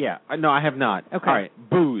 Yeah. No, I have not. Okay. All right.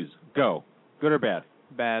 Booze. Go. Good or bad?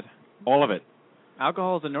 Bad. All of it.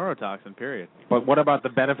 Alcohol is a neurotoxin, period. But what about the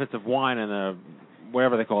benefits of wine and the,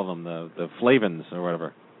 whatever they call them, the flavins or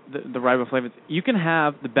whatever? The riboflavins. You can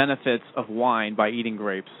have the benefits of wine by eating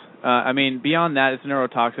grapes. I mean, beyond that, it's a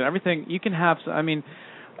neurotoxin. Everything, you can have, I mean,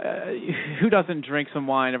 who doesn't drink some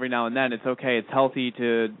wine every now and then? It's okay. It's healthy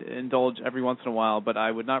to indulge every once in a while, but I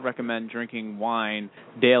would not recommend drinking wine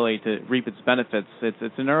daily to reap its benefits. It's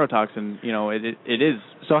a neurotoxin. You know, it is.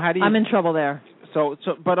 So how do you? I'm in trouble there.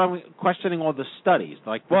 But I'm questioning all the studies.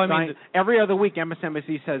 Like, every other week,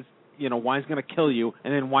 MSNBC says, you know, wine's going to kill you,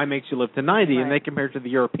 and then wine makes you live to 90, right. And they compare it to the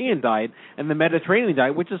European diet and the Mediterranean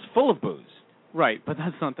diet, which is full of booze. Right, but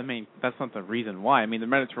that's not the reason why. I mean, the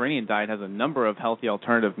Mediterranean diet has a number of healthy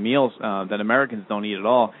alternative meals that Americans don't eat at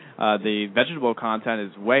all. The vegetable content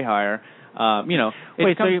is way higher. You know.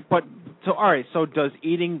 All right. So does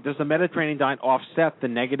the Mediterranean diet offset the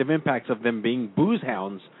negative impacts of them being booze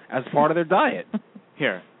hounds as part of their diet?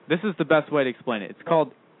 Here, this is the best way to explain it. It's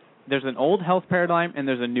called. There's an old health paradigm and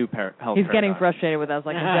there's a new health paradigm. He's getting frustrated with us,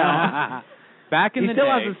 like a Back in the day, he still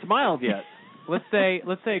hasn't smiled yet. Let's say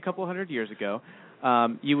a couple hundred years ago,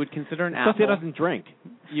 you would consider an apple. Plus, he doesn't drink.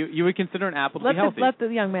 You would consider an apple to be healthy. Let the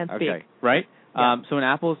young man speak. Okay, right? Yeah. So an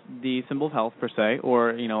apple is the symbol of health per se,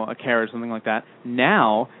 or a carrot or something like that.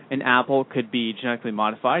 Now, an apple could be genetically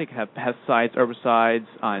modified. It could have pesticides, herbicides,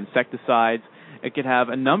 insecticides. It could have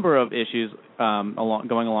a number of issues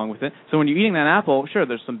going along with it. So when you're eating that apple, sure,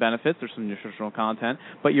 there's some benefits, there's some nutritional content,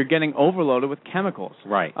 but you're getting overloaded with chemicals.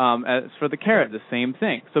 Right. As for the carrot, the same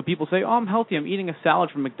thing. So people say, oh, I'm healthy, I'm eating a salad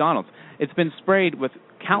from McDonald's. It's been sprayed with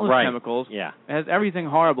countless chemicals. Yeah. It has everything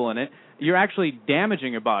horrible in it. You're actually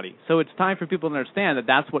damaging your body. So it's time for people to understand that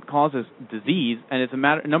that's what causes disease, and it's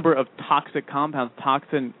a number of toxic compounds,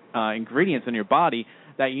 toxin ingredients in your body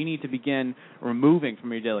that you need to begin removing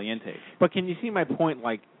from your daily intake. But can you see my point?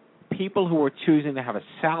 Like, people who are choosing to have a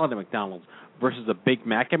salad at McDonald's versus a Big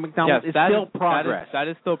Mac at McDonald's is still progress. That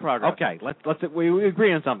is still progress. Okay, we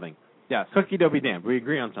agree on something. Yes. Cookie dough be damned. We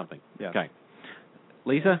agree on something. Yes. Okay.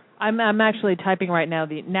 Lisa? I'm actually typing right now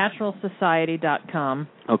the naturalsociety.com.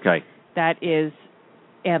 Okay. That is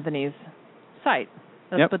Anthony's site.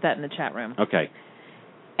 Let's put that in the chat room. Okay.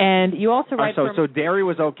 And you also write so dairy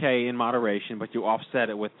was okay in moderation, but you offset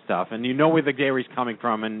it with stuff, and you know where the dairy's coming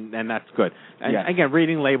from, and that's good. And again,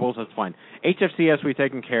 reading labels, that's fine. HFCS we've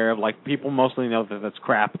taken care of. Like, people mostly know that that's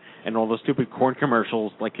crap, and all those stupid corn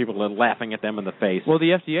commercials, like people are laughing at them in the face. Well,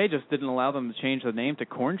 the FDA just didn't allow them to change the name to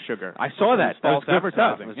corn sugar. I saw that. That was good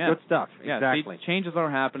stuff. It was good stuff. Yeah, exactly. Changes are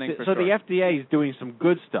happening. So the FDA is doing some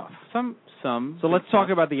good stuff. Some. So let's talk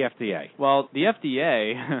about the FDA. Well, the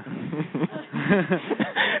FDA.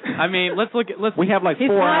 I mean, We have like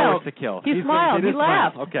 4 hours to kill. He smiled. He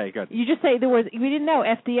laughed. Okay, good. You just say we didn't know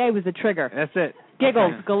FDA was a trigger. That's it.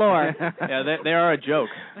 Giggles galore. Yeah, they are a joke.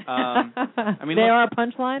 I mean, they are a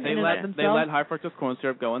punchline. They let high fructose corn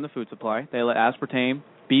syrup go in the food supply. They let aspartame,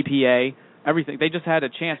 BPA, everything. They just had a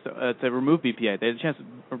chance to remove BPA. They had a chance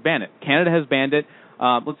to ban it. Canada has banned it.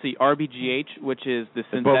 Let's see, RBGH, which is the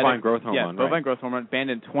synthetic bovine growth hormone. Yeah, bovine right. growth hormone, banned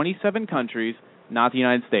in 27 countries, not the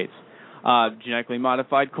United States. Genetically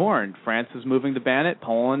modified corn. France is moving to ban it.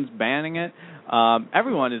 Poland's banning it.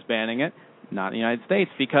 Everyone is banning it. Not in the United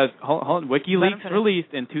States, because WikiLeaks released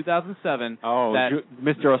in 2007 that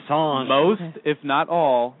Mr. Assange, most, if not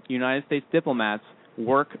all, United States diplomats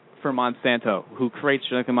work for Monsanto, who creates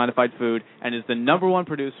genetically modified food and is the number one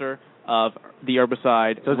producer of the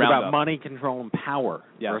herbicide So it's Roundup. about money, control, and power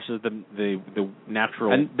versus the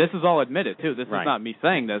natural. And this is all admitted too. This is not me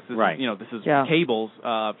saying this. This right. is, this is cables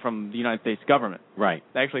from the United States government. Right.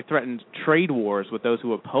 They actually threatened trade wars with those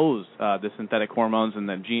who oppose the synthetic hormones and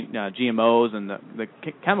the GMOs and the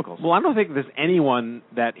chemicals. Well, I don't think there's anyone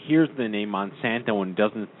that hears the name Monsanto and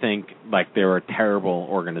doesn't think like they're a terrible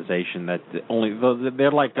organization. That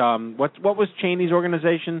they're like what was Cheney's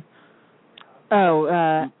organization?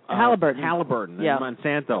 Halliburton. Halliburton and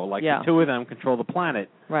Monsanto. Like the two of them control the planet.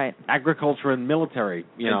 Right. Agriculture and military,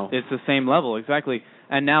 It's the same level, exactly.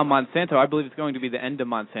 And now Monsanto, I believe it's going to be the end of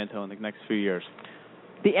Monsanto in the next few years.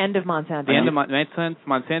 The end of Monsanto? The end of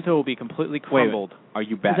Monsanto will be completely crumbled. Wait, are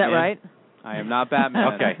you Batman? Is that right? I am not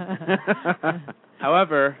Batman. Okay.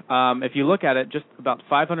 However, if you look at it, just about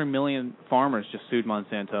 500 million farmers just sued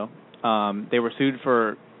Monsanto. They were sued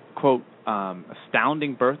for, quote,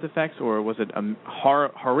 astounding birth defects, or was it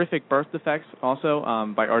horrific birth defects also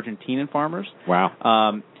by Argentinian farmers.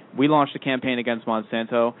 Wow. We launched a campaign against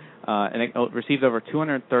Monsanto, and it received over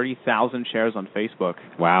 230,000 shares on Facebook.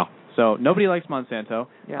 Wow. So nobody likes Monsanto.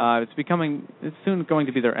 Yeah. It's soon going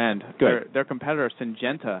to be their end. Good. Their competitor,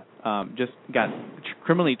 Syngenta, just got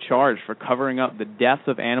criminally charged for covering up the deaths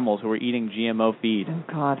of animals who were eating GMO feed. Oh,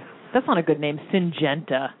 God. That's not a good name,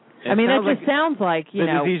 Syngenta. That just sounds like,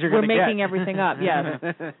 we're making everything up. Yeah,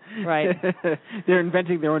 right. They're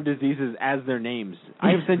inventing their own diseases as their names.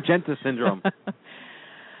 I have Syngenta syndrome.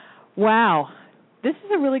 Wow. This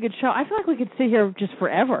is a really good show. I feel like we could sit here just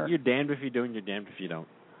forever. You're damned if you do and you're damned if you don't.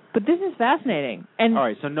 But this is fascinating. And all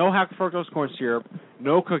right, so no high fructose corn syrup,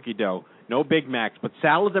 no cookie dough, no Big Macs, but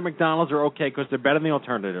salads at McDonald's are okay because they're better than the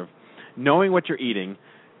alternative. Knowing what you're eating.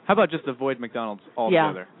 How about just avoid McDonald's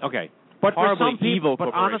altogether? Yeah. Okay. But horribly for some people, evil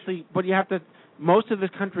but honestly, you have to. Most of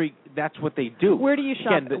this country, that's what they do. Where do you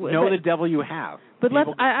shop? Again, know the devil you have. But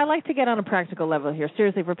I like to get on a practical level here.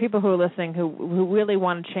 Seriously, for people who are listening who really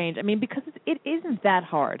want to change. I mean, because it isn't that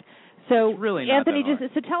hard. So, really not Anthony, that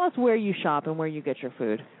hard. so tell us where you shop and where you get your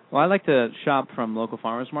food. Well, I like to shop from local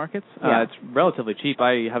farmers markets. Yeah. It's relatively cheap.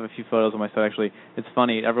 I have a few photos on my site, actually. It's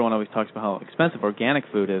funny. Everyone always talks about how expensive organic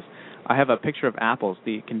food is. I have a picture of apples.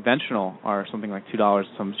 The conventional are something like $2,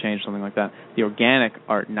 some change, something like that. The organic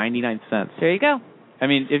are 99 cents. There you go. I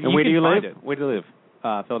mean, if and you where can do you find live? it. Where do you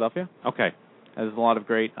live? Philadelphia. Okay. There's a lot of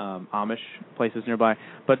great Amish places nearby.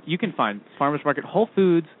 But you can find farmers market, Whole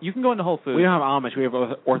Foods. You can go into Whole Foods. We don't have Amish. We have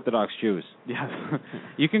Orthodox Jews. Yes.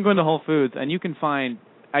 You can go into Whole Foods, and you can find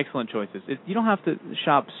excellent choices. You don't have to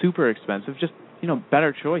shop super expensive, just,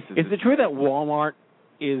 better choices. Is it true that Walmart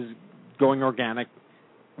is going organic?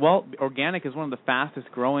 Well, organic is one of the fastest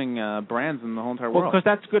growing brands in the whole entire world. Well, because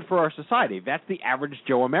that's good for our society. That's the average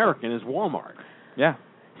Joe American is Walmart. Yeah.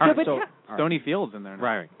 Stony right. Field's in there now.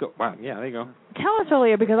 Right. Wow. Yeah, there you go. Tell us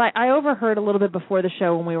earlier, because I overheard a little bit before the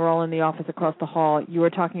show when we were all in the office across the hall, you were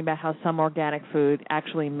talking about how some organic food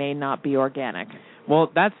actually may not be organic.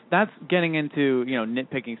 Well, that's getting into,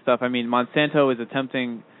 nitpicking stuff. I mean, Monsanto is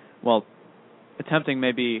attempting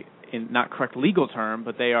maybe in not correct legal term,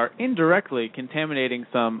 but they are indirectly contaminating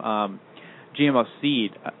some GMO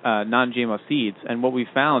seed, non-GMO seeds. And what we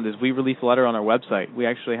found is we released a letter on our website. We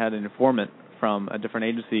actually had an informant from a different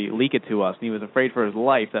agency leak it to us, and he was afraid for his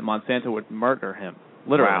life that Monsanto would murder him.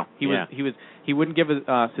 Literally. Wow. He wouldn't give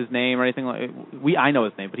us his name or anything like. I know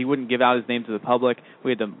his name, but he wouldn't give out his name to the public.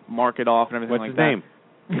 We had to mark it off and everything What's like that.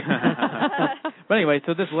 What's his name? But anyway,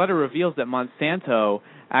 so this letter reveals that Monsanto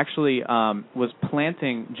actually was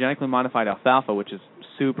planting genetically modified alfalfa, which is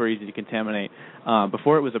super easy to contaminate,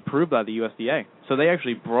 before it was approved by the USDA. So they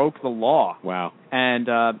actually broke the law. Wow. And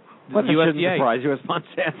the What USDA, shouldn't surprise you as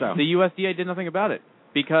Monsanto. the USDA did nothing about it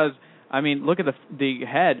because, I mean, look at the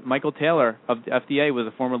head, Michael Taylor of the FDA, was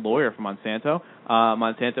a former lawyer for Monsanto.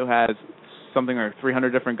 Monsanto has something like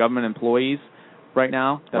 300 different government employees right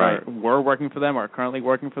now that were working for them or are currently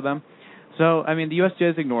working for them. So, I mean, the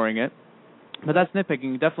USDA is ignoring it. But that's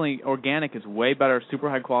nitpicking. Definitely organic is way better, super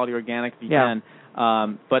high-quality organic if you can.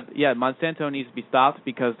 But, yeah, Monsanto needs to be stopped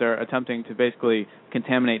because they're attempting to basically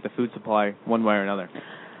contaminate the food supply one way or another.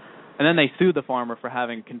 And then they sued the farmer for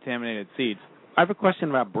having contaminated seeds. I have a question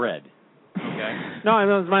about bread. Okay. No,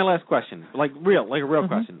 that was my last question. Like a real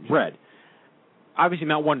question. Bread. obviously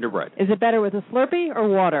not Wonder Bread. Is it better with a Slurpee or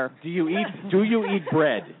water? Do you eat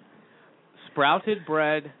bread? Sprouted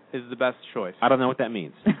bread is the best choice. I don't know what that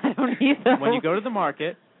means. I don't either. When you go to the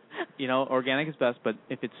market, organic is best, but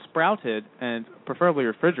if it's sprouted and preferably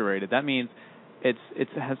refrigerated, that means it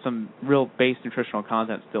has some real base nutritional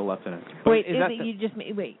content still left in it. Wait,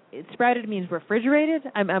 sprouted means refrigerated?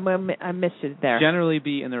 I missed it there. Generally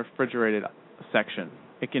be in the refrigerated section.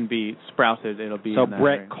 It can be sprouted. It'll be so in that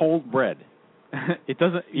bread, area. cold bread. It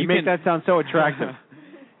doesn't. You make that sound so attractive.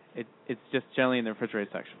 It's just generally in the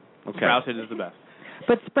refrigerated section. Okay. Sprouted is the best.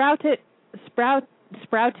 But sprouted,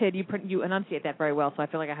 you enunciate that very well, so I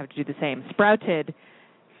feel like I have to do the same. Sprouted.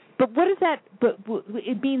 But what is that? But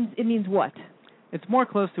it means what? It's more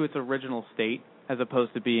close to its original state as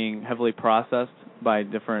opposed to being heavily processed by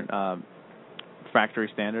different factory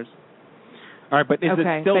standards. All right, but is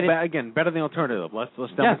it still better than the alternative? Let's dumb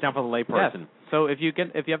it down for the layperson. Yes. So if you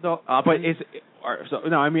have the option,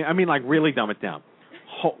 I mean like really dumb it down.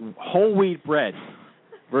 Whole wheat bread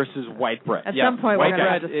versus white bread. At some point, we're going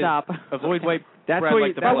to have to stop. Avoid white bread.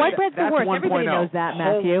 White bread's the worst. Everybody knows that,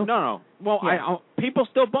 Matthew. No. Well, people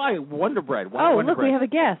still buy Wonder Bread. Look, we have a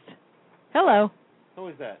guest. Hello. Who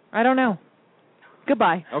is that? I don't know.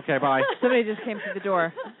 Goodbye. Okay, bye. Somebody just came through the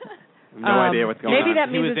door. No idea what's going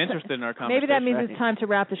on. He was interested in our conversation. Maybe that means it's time to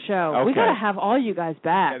wrap the show. Okay. We got to have all you guys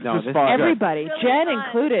back. Yeah, everybody, Jen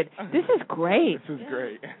included. This is great. This is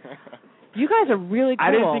great. You guys are really cool.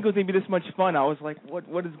 I didn't think it was going to be this much fun. I was like,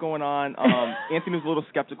 what is going on? Anthony was a little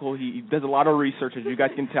skeptical. He does a lot of research, as you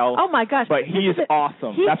guys can tell. Oh, my gosh. But he is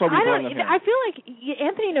awesome. That's why we bring him here. I feel like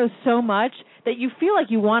Anthony knows so much that you feel like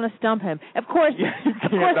you want to stump him. Of course,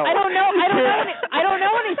 I don't know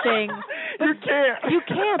anything. You can't. You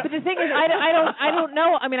can't. But the thing is, I don't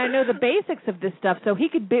know. I mean, I know the basics of this stuff, so he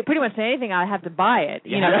could pretty much say anything. I have to buy it.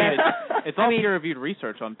 You know. It's all peer-reviewed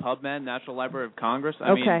research on PubMed, National Library of Congress.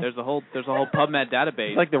 I mean, there's a whole PubMed database.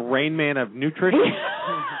 It's like the Rain Man of nutrition.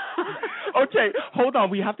 Okay, hold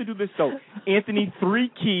on. We have to do this though. Anthony,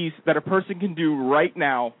 3 keys that a person can do right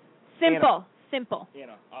now. Simple.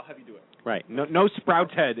 Anna, I'll have you do it. Right. No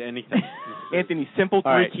sprout head anything. Anthony, simple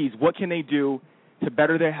 3 keys. What can they do to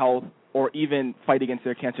better their health or even fight against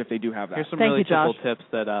their cancer if they do have that? Here's some really simple tips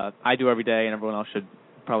that I do every day and everyone else should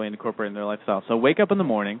probably incorporate in their lifestyle. So wake up in the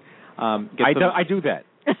morning. I do that.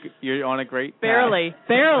 You're on a great path. Barely.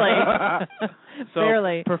 So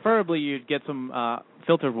barely. Preferably you'd get some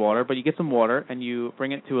filtered water, but you get some water and you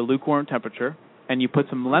bring it to a lukewarm temperature and you put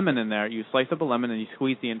some lemon in there. You slice up a lemon and you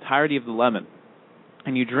squeeze the entirety of the lemon.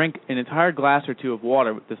 And you drink an entire glass or 2 of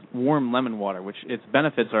water with this warm lemon water, which its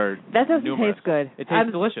benefits are That doesn't numerous. taste good. It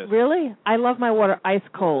tastes delicious. Really? I love my water ice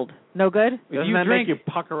cold. No good? Doesn't that make you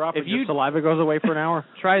pucker up and your saliva goes away for an hour?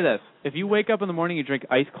 Try this. If you wake up in the morning and you drink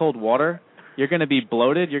ice cold water, you're going to be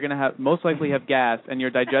bloated. You're going to most likely have gas, and your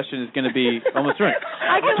digestion is going to be almost ruined.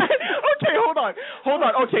 Okay, hold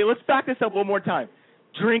on. Okay, let's back this up one more time.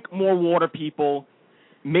 Drink more water, people.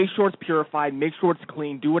 Make sure it's purified. Make sure it's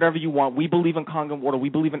clean. Do whatever you want. We believe in Kangen water. We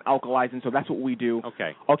believe in alkalizing, so that's what we do.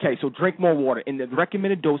 Okay, so drink more water. And the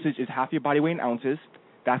recommended dosage is half your body weight in ounces.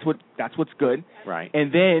 That's what's good. Right.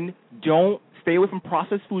 And then don't stay away from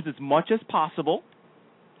processed foods as much as possible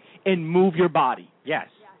and move your body. Yes.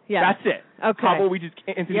 Yeah. That's it. Okay. How about we just,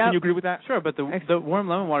 Anthony, can you agree with that? Sure, but the warm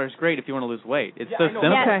lemon water is great if you want to lose weight. It's so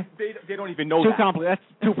simple. Okay. They don't even know Too that. complicated.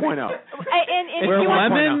 That's 2.0. It's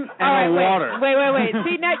lemon and water. Wait.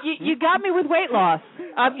 See, now you got me with weight loss.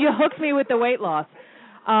 You hooked me with the weight loss.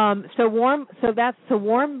 So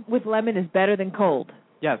warm with lemon is better than cold.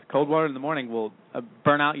 Yes, cold water in the morning will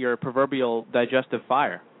burn out your proverbial digestive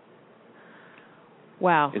fire.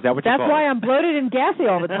 Wow. Is that what That's you call why it? I'm bloated and gassy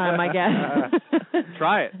all the time, I guess.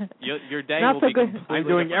 Try it. Your day Not will so be good. completely I'm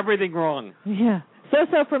doing different. everything wrong. Yeah.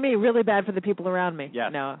 So for me, really bad for the people around me.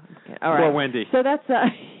 Yes. No. Okay. All right. Poor Wendy. So that's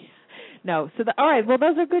no. So all right. Well,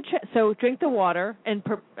 those are good. So drink the water and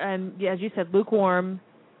as you said, lukewarm.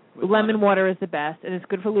 Lemon water is the best, and it's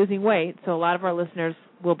good for losing weight. So a lot of our listeners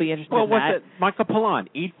will be interested in that. What's it? Michael Pollan,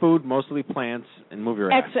 eat food, mostly plants, and move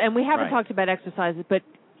your ass. And we haven't talked about exercises, but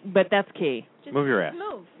that's key. Just move your ass.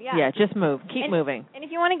 Move, Yeah, just move. Keep moving. And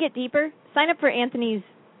if you want to get deeper, sign up for Anthony's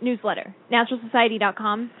newsletter,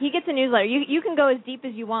 naturalsociety.com. He gets a newsletter. You can go as deep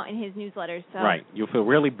as you want in his newsletters. So. Right. You'll feel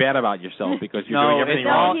really bad about yourself because you're doing everything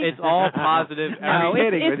wrong. It's all positive. No,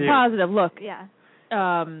 it's positive. Look. Yeah.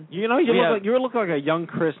 You look like a young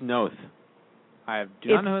Chris Noth. I do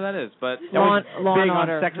not know who that is, but that was Law big and on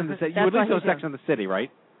Order. Sex and the City. You at least know Sex and the City, right?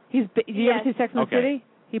 Do you ever see Sex and the City?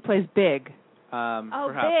 He plays Big.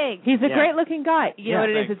 Perhaps. Big. He's a great-looking guy. You know what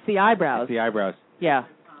it is? It's the eyebrows. It's the eyebrows. Yeah.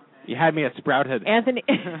 You had me at Sprouthead. Anthony.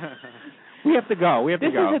 We have to go. This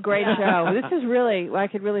is a great show. This is really, I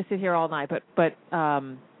could really sit here all night, but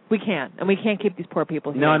we can't. And we can't keep these poor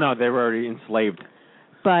people here. No, they were already enslaved.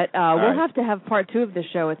 But we'll have to have part 2 of this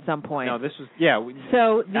show at some point. No, this was,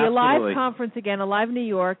 So the absolutely. Alive conference, again, Alive New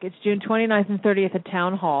York, it's June 29th and 30th at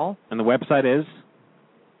Town Hall. And the website is?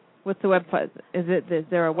 What's the website? Is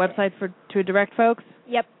there a website to direct folks?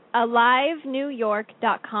 Yep,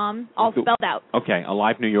 alivenewyork.com, all spelled out. Okay,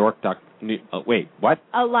 alivenewyork. Wait, what?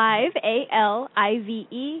 Alive,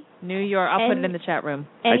 ALIVE. New York. I'll put it in the chat room.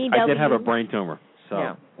 I did have a brain tumor, so.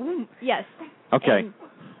 Yeah. Yes. Okay.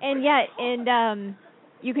 And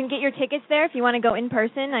you can get your tickets there if you want to go in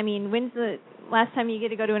person. I mean, when's the last time you get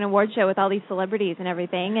to go to an award show with all these celebrities and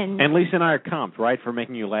everything? And Lisa and I are comped, right, for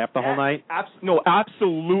making you laugh the whole night? No,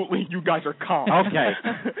 absolutely, you guys are comped. Okay.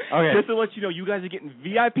 Just to let you know, you guys are getting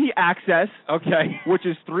VIP access. Okay. Which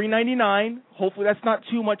is $3.99. Hopefully that's not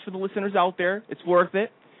too much for the listeners out there. It's worth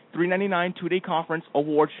it. $3.99, 2-day conference,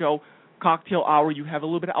 award show, cocktail hour. You have a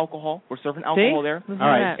little bit of alcohol. We're serving alcohol there. All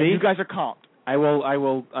right. You guys are comped. I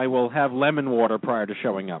will have lemon water prior to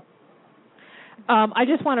showing up. I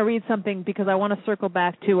just want to read something because I want to circle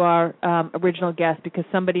back to our original guest because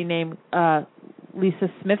somebody named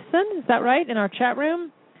Lisa Smithson, is that right, in our chat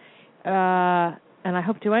room? And I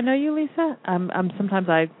hope, do I know you, Lisa? Sometimes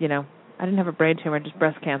I didn't have a brain tumor, just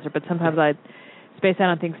breast cancer, but sometimes I space out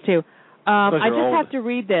on things too. I just have to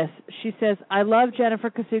read this. She says, I love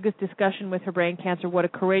Jennifer Kasuga's discussion with her brain cancer. What a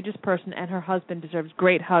courageous person, and her husband deserves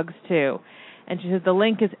great hugs too. And she says the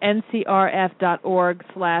link is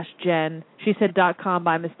ncrf.org/Jen. She said .com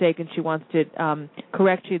by mistake, and she wants to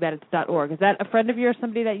correct you that it's .org. Is that a friend of yours,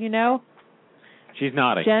 somebody that you know? She's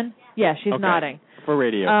nodding. Jen? Yeah, she's nodding. For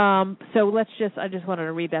radio. So I just wanted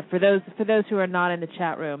to read that for those who are not in the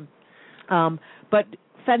chat room. But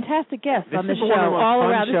fantastic guests on the show all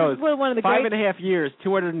around. Shows. This is one of the great 5.5 years,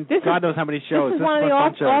 200 and God knows how many shows. This is one of the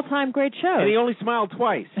all-time great shows. And he only smiled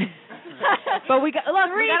twice. But we got a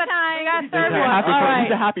third one.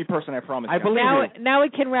 He's a happy person, I promise. I believe you. Now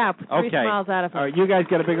we can wrap. 3 smiles out of him. All right, you guys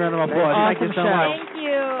get a big round of applause. Awesome Thank you so much. Thank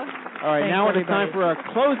you. All right, now it's time for a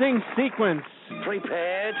closing sequence.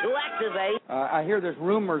 Prepare to activate. I hear there's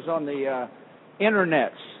rumors on the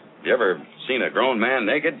internets. You ever seen a grown man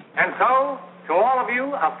naked? And so, to all of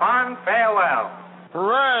you, a fond farewell.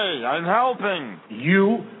 Hooray, I'm helping.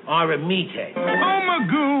 You are a meathead. Oh,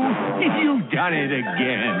 Magoo, you've done it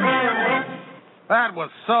again. That was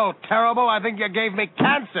so terrible, I think you gave me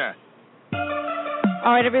cancer.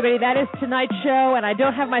 All right, everybody, that is tonight's show, and I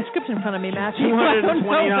don't have my script in front of me, Matthew. 229. I don't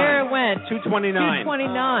know where it went. 229.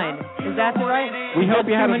 229. Is that the right? We hope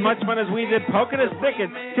you had as much fun as we did poking a stick at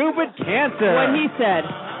stupid cancer. What he said.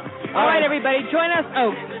 All right, everybody, join us.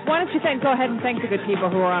 Oh, why don't you go ahead and thank the good people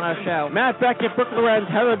who are on our show. Matt Beckett, Brooke Lorenz,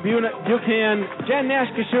 Heather Buchanan, Jen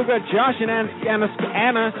NASH-KASUGA, Josh and Anna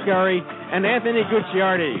SCURRY, and Anthony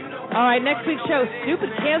GUCCIARDI. All right, next week's show,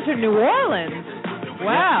 Stupid Cancer New Orleans.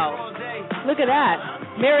 Wow. Look at that.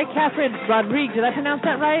 Mary Catherine Rodriguez, did I pronounce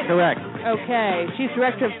that right? Correct. Okay. She's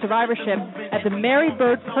Director of Survivorship at the Mary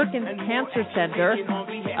Bird Perkins Cancer Center.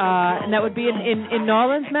 And that would be in New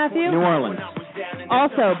Orleans, Matthew? New Orleans.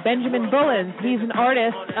 Also, Benjamin Bullens, he's an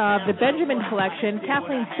artist of the Benjamin Collection.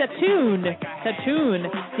 Kathleen Satoon,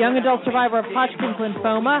 young adult survivor of Hodgkin's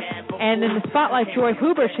lymphoma. And in the spotlight, Joy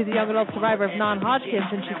Huber, she's a young adult survivor of non-Hodgkin's,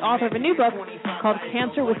 and she's author of a new book called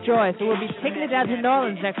Cancer with Joy. So we'll be taking it down to New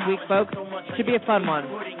Orleans next week, folks. Should be a fun one.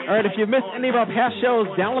 All right, if you've missed any of our past shows,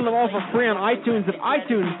 download them all for free on iTunes at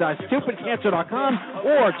itunes.stupidcancer.com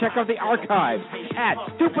or check out the archives at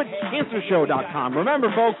stupidcancershow.com. Remember,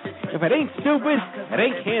 folks, if it ain't stupid, it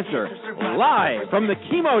ain't cancer. Live from the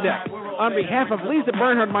chemo deck, on behalf of Lisa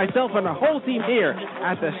Bernhardt, myself, and the whole team here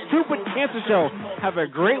at the Stupid Cancer Show, have a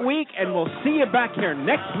great week, and we'll see you back here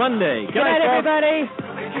next Monday. Good night, everybody.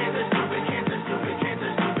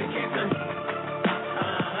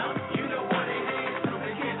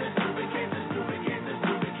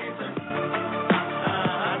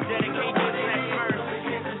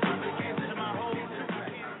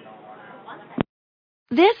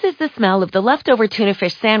 This is the smell of the leftover tuna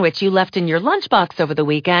fish sandwich you left in your lunchbox over the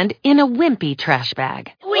weekend in a wimpy trash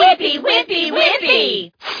bag. Whippy, whippy,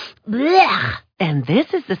 whippy! Blech! And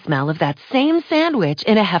this is the smell of that same sandwich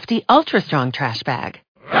in a hefty, ultra-strong trash bag.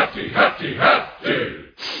 Hefty, hefty, hefty!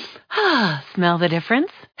 Ah, smell the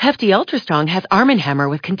difference? Hefty Ultra Strong has Arm & Hammer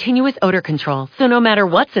with continuous odor control, so no matter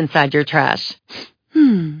what's inside your trash,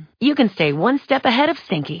 you can stay one step ahead of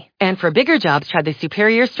stinky. And for bigger jobs, try the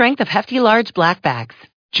superior strength of Hefty Large Black Bags.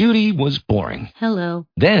 Judy was boring. Hello.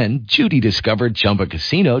 Then Judy discovered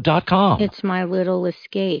ChumbaCasino.com. It's my little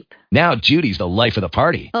escape. Now Judy's the life of the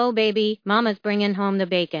party. Oh, baby, mama's bringing home the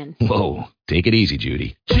bacon. Whoa, take it easy,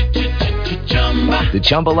 Judy. The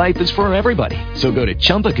Chumba life is for everybody. So go to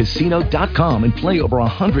ChumbaCasino.com and play over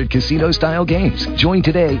 100 casino-style games. Join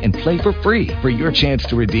today and play for free for your chance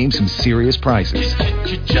to redeem some serious prizes.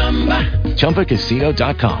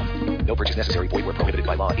 ChumbaCasino.com. No purchase necessary. Void where prohibited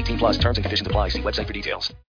by law. 18 plus terms and conditions apply. See website for details.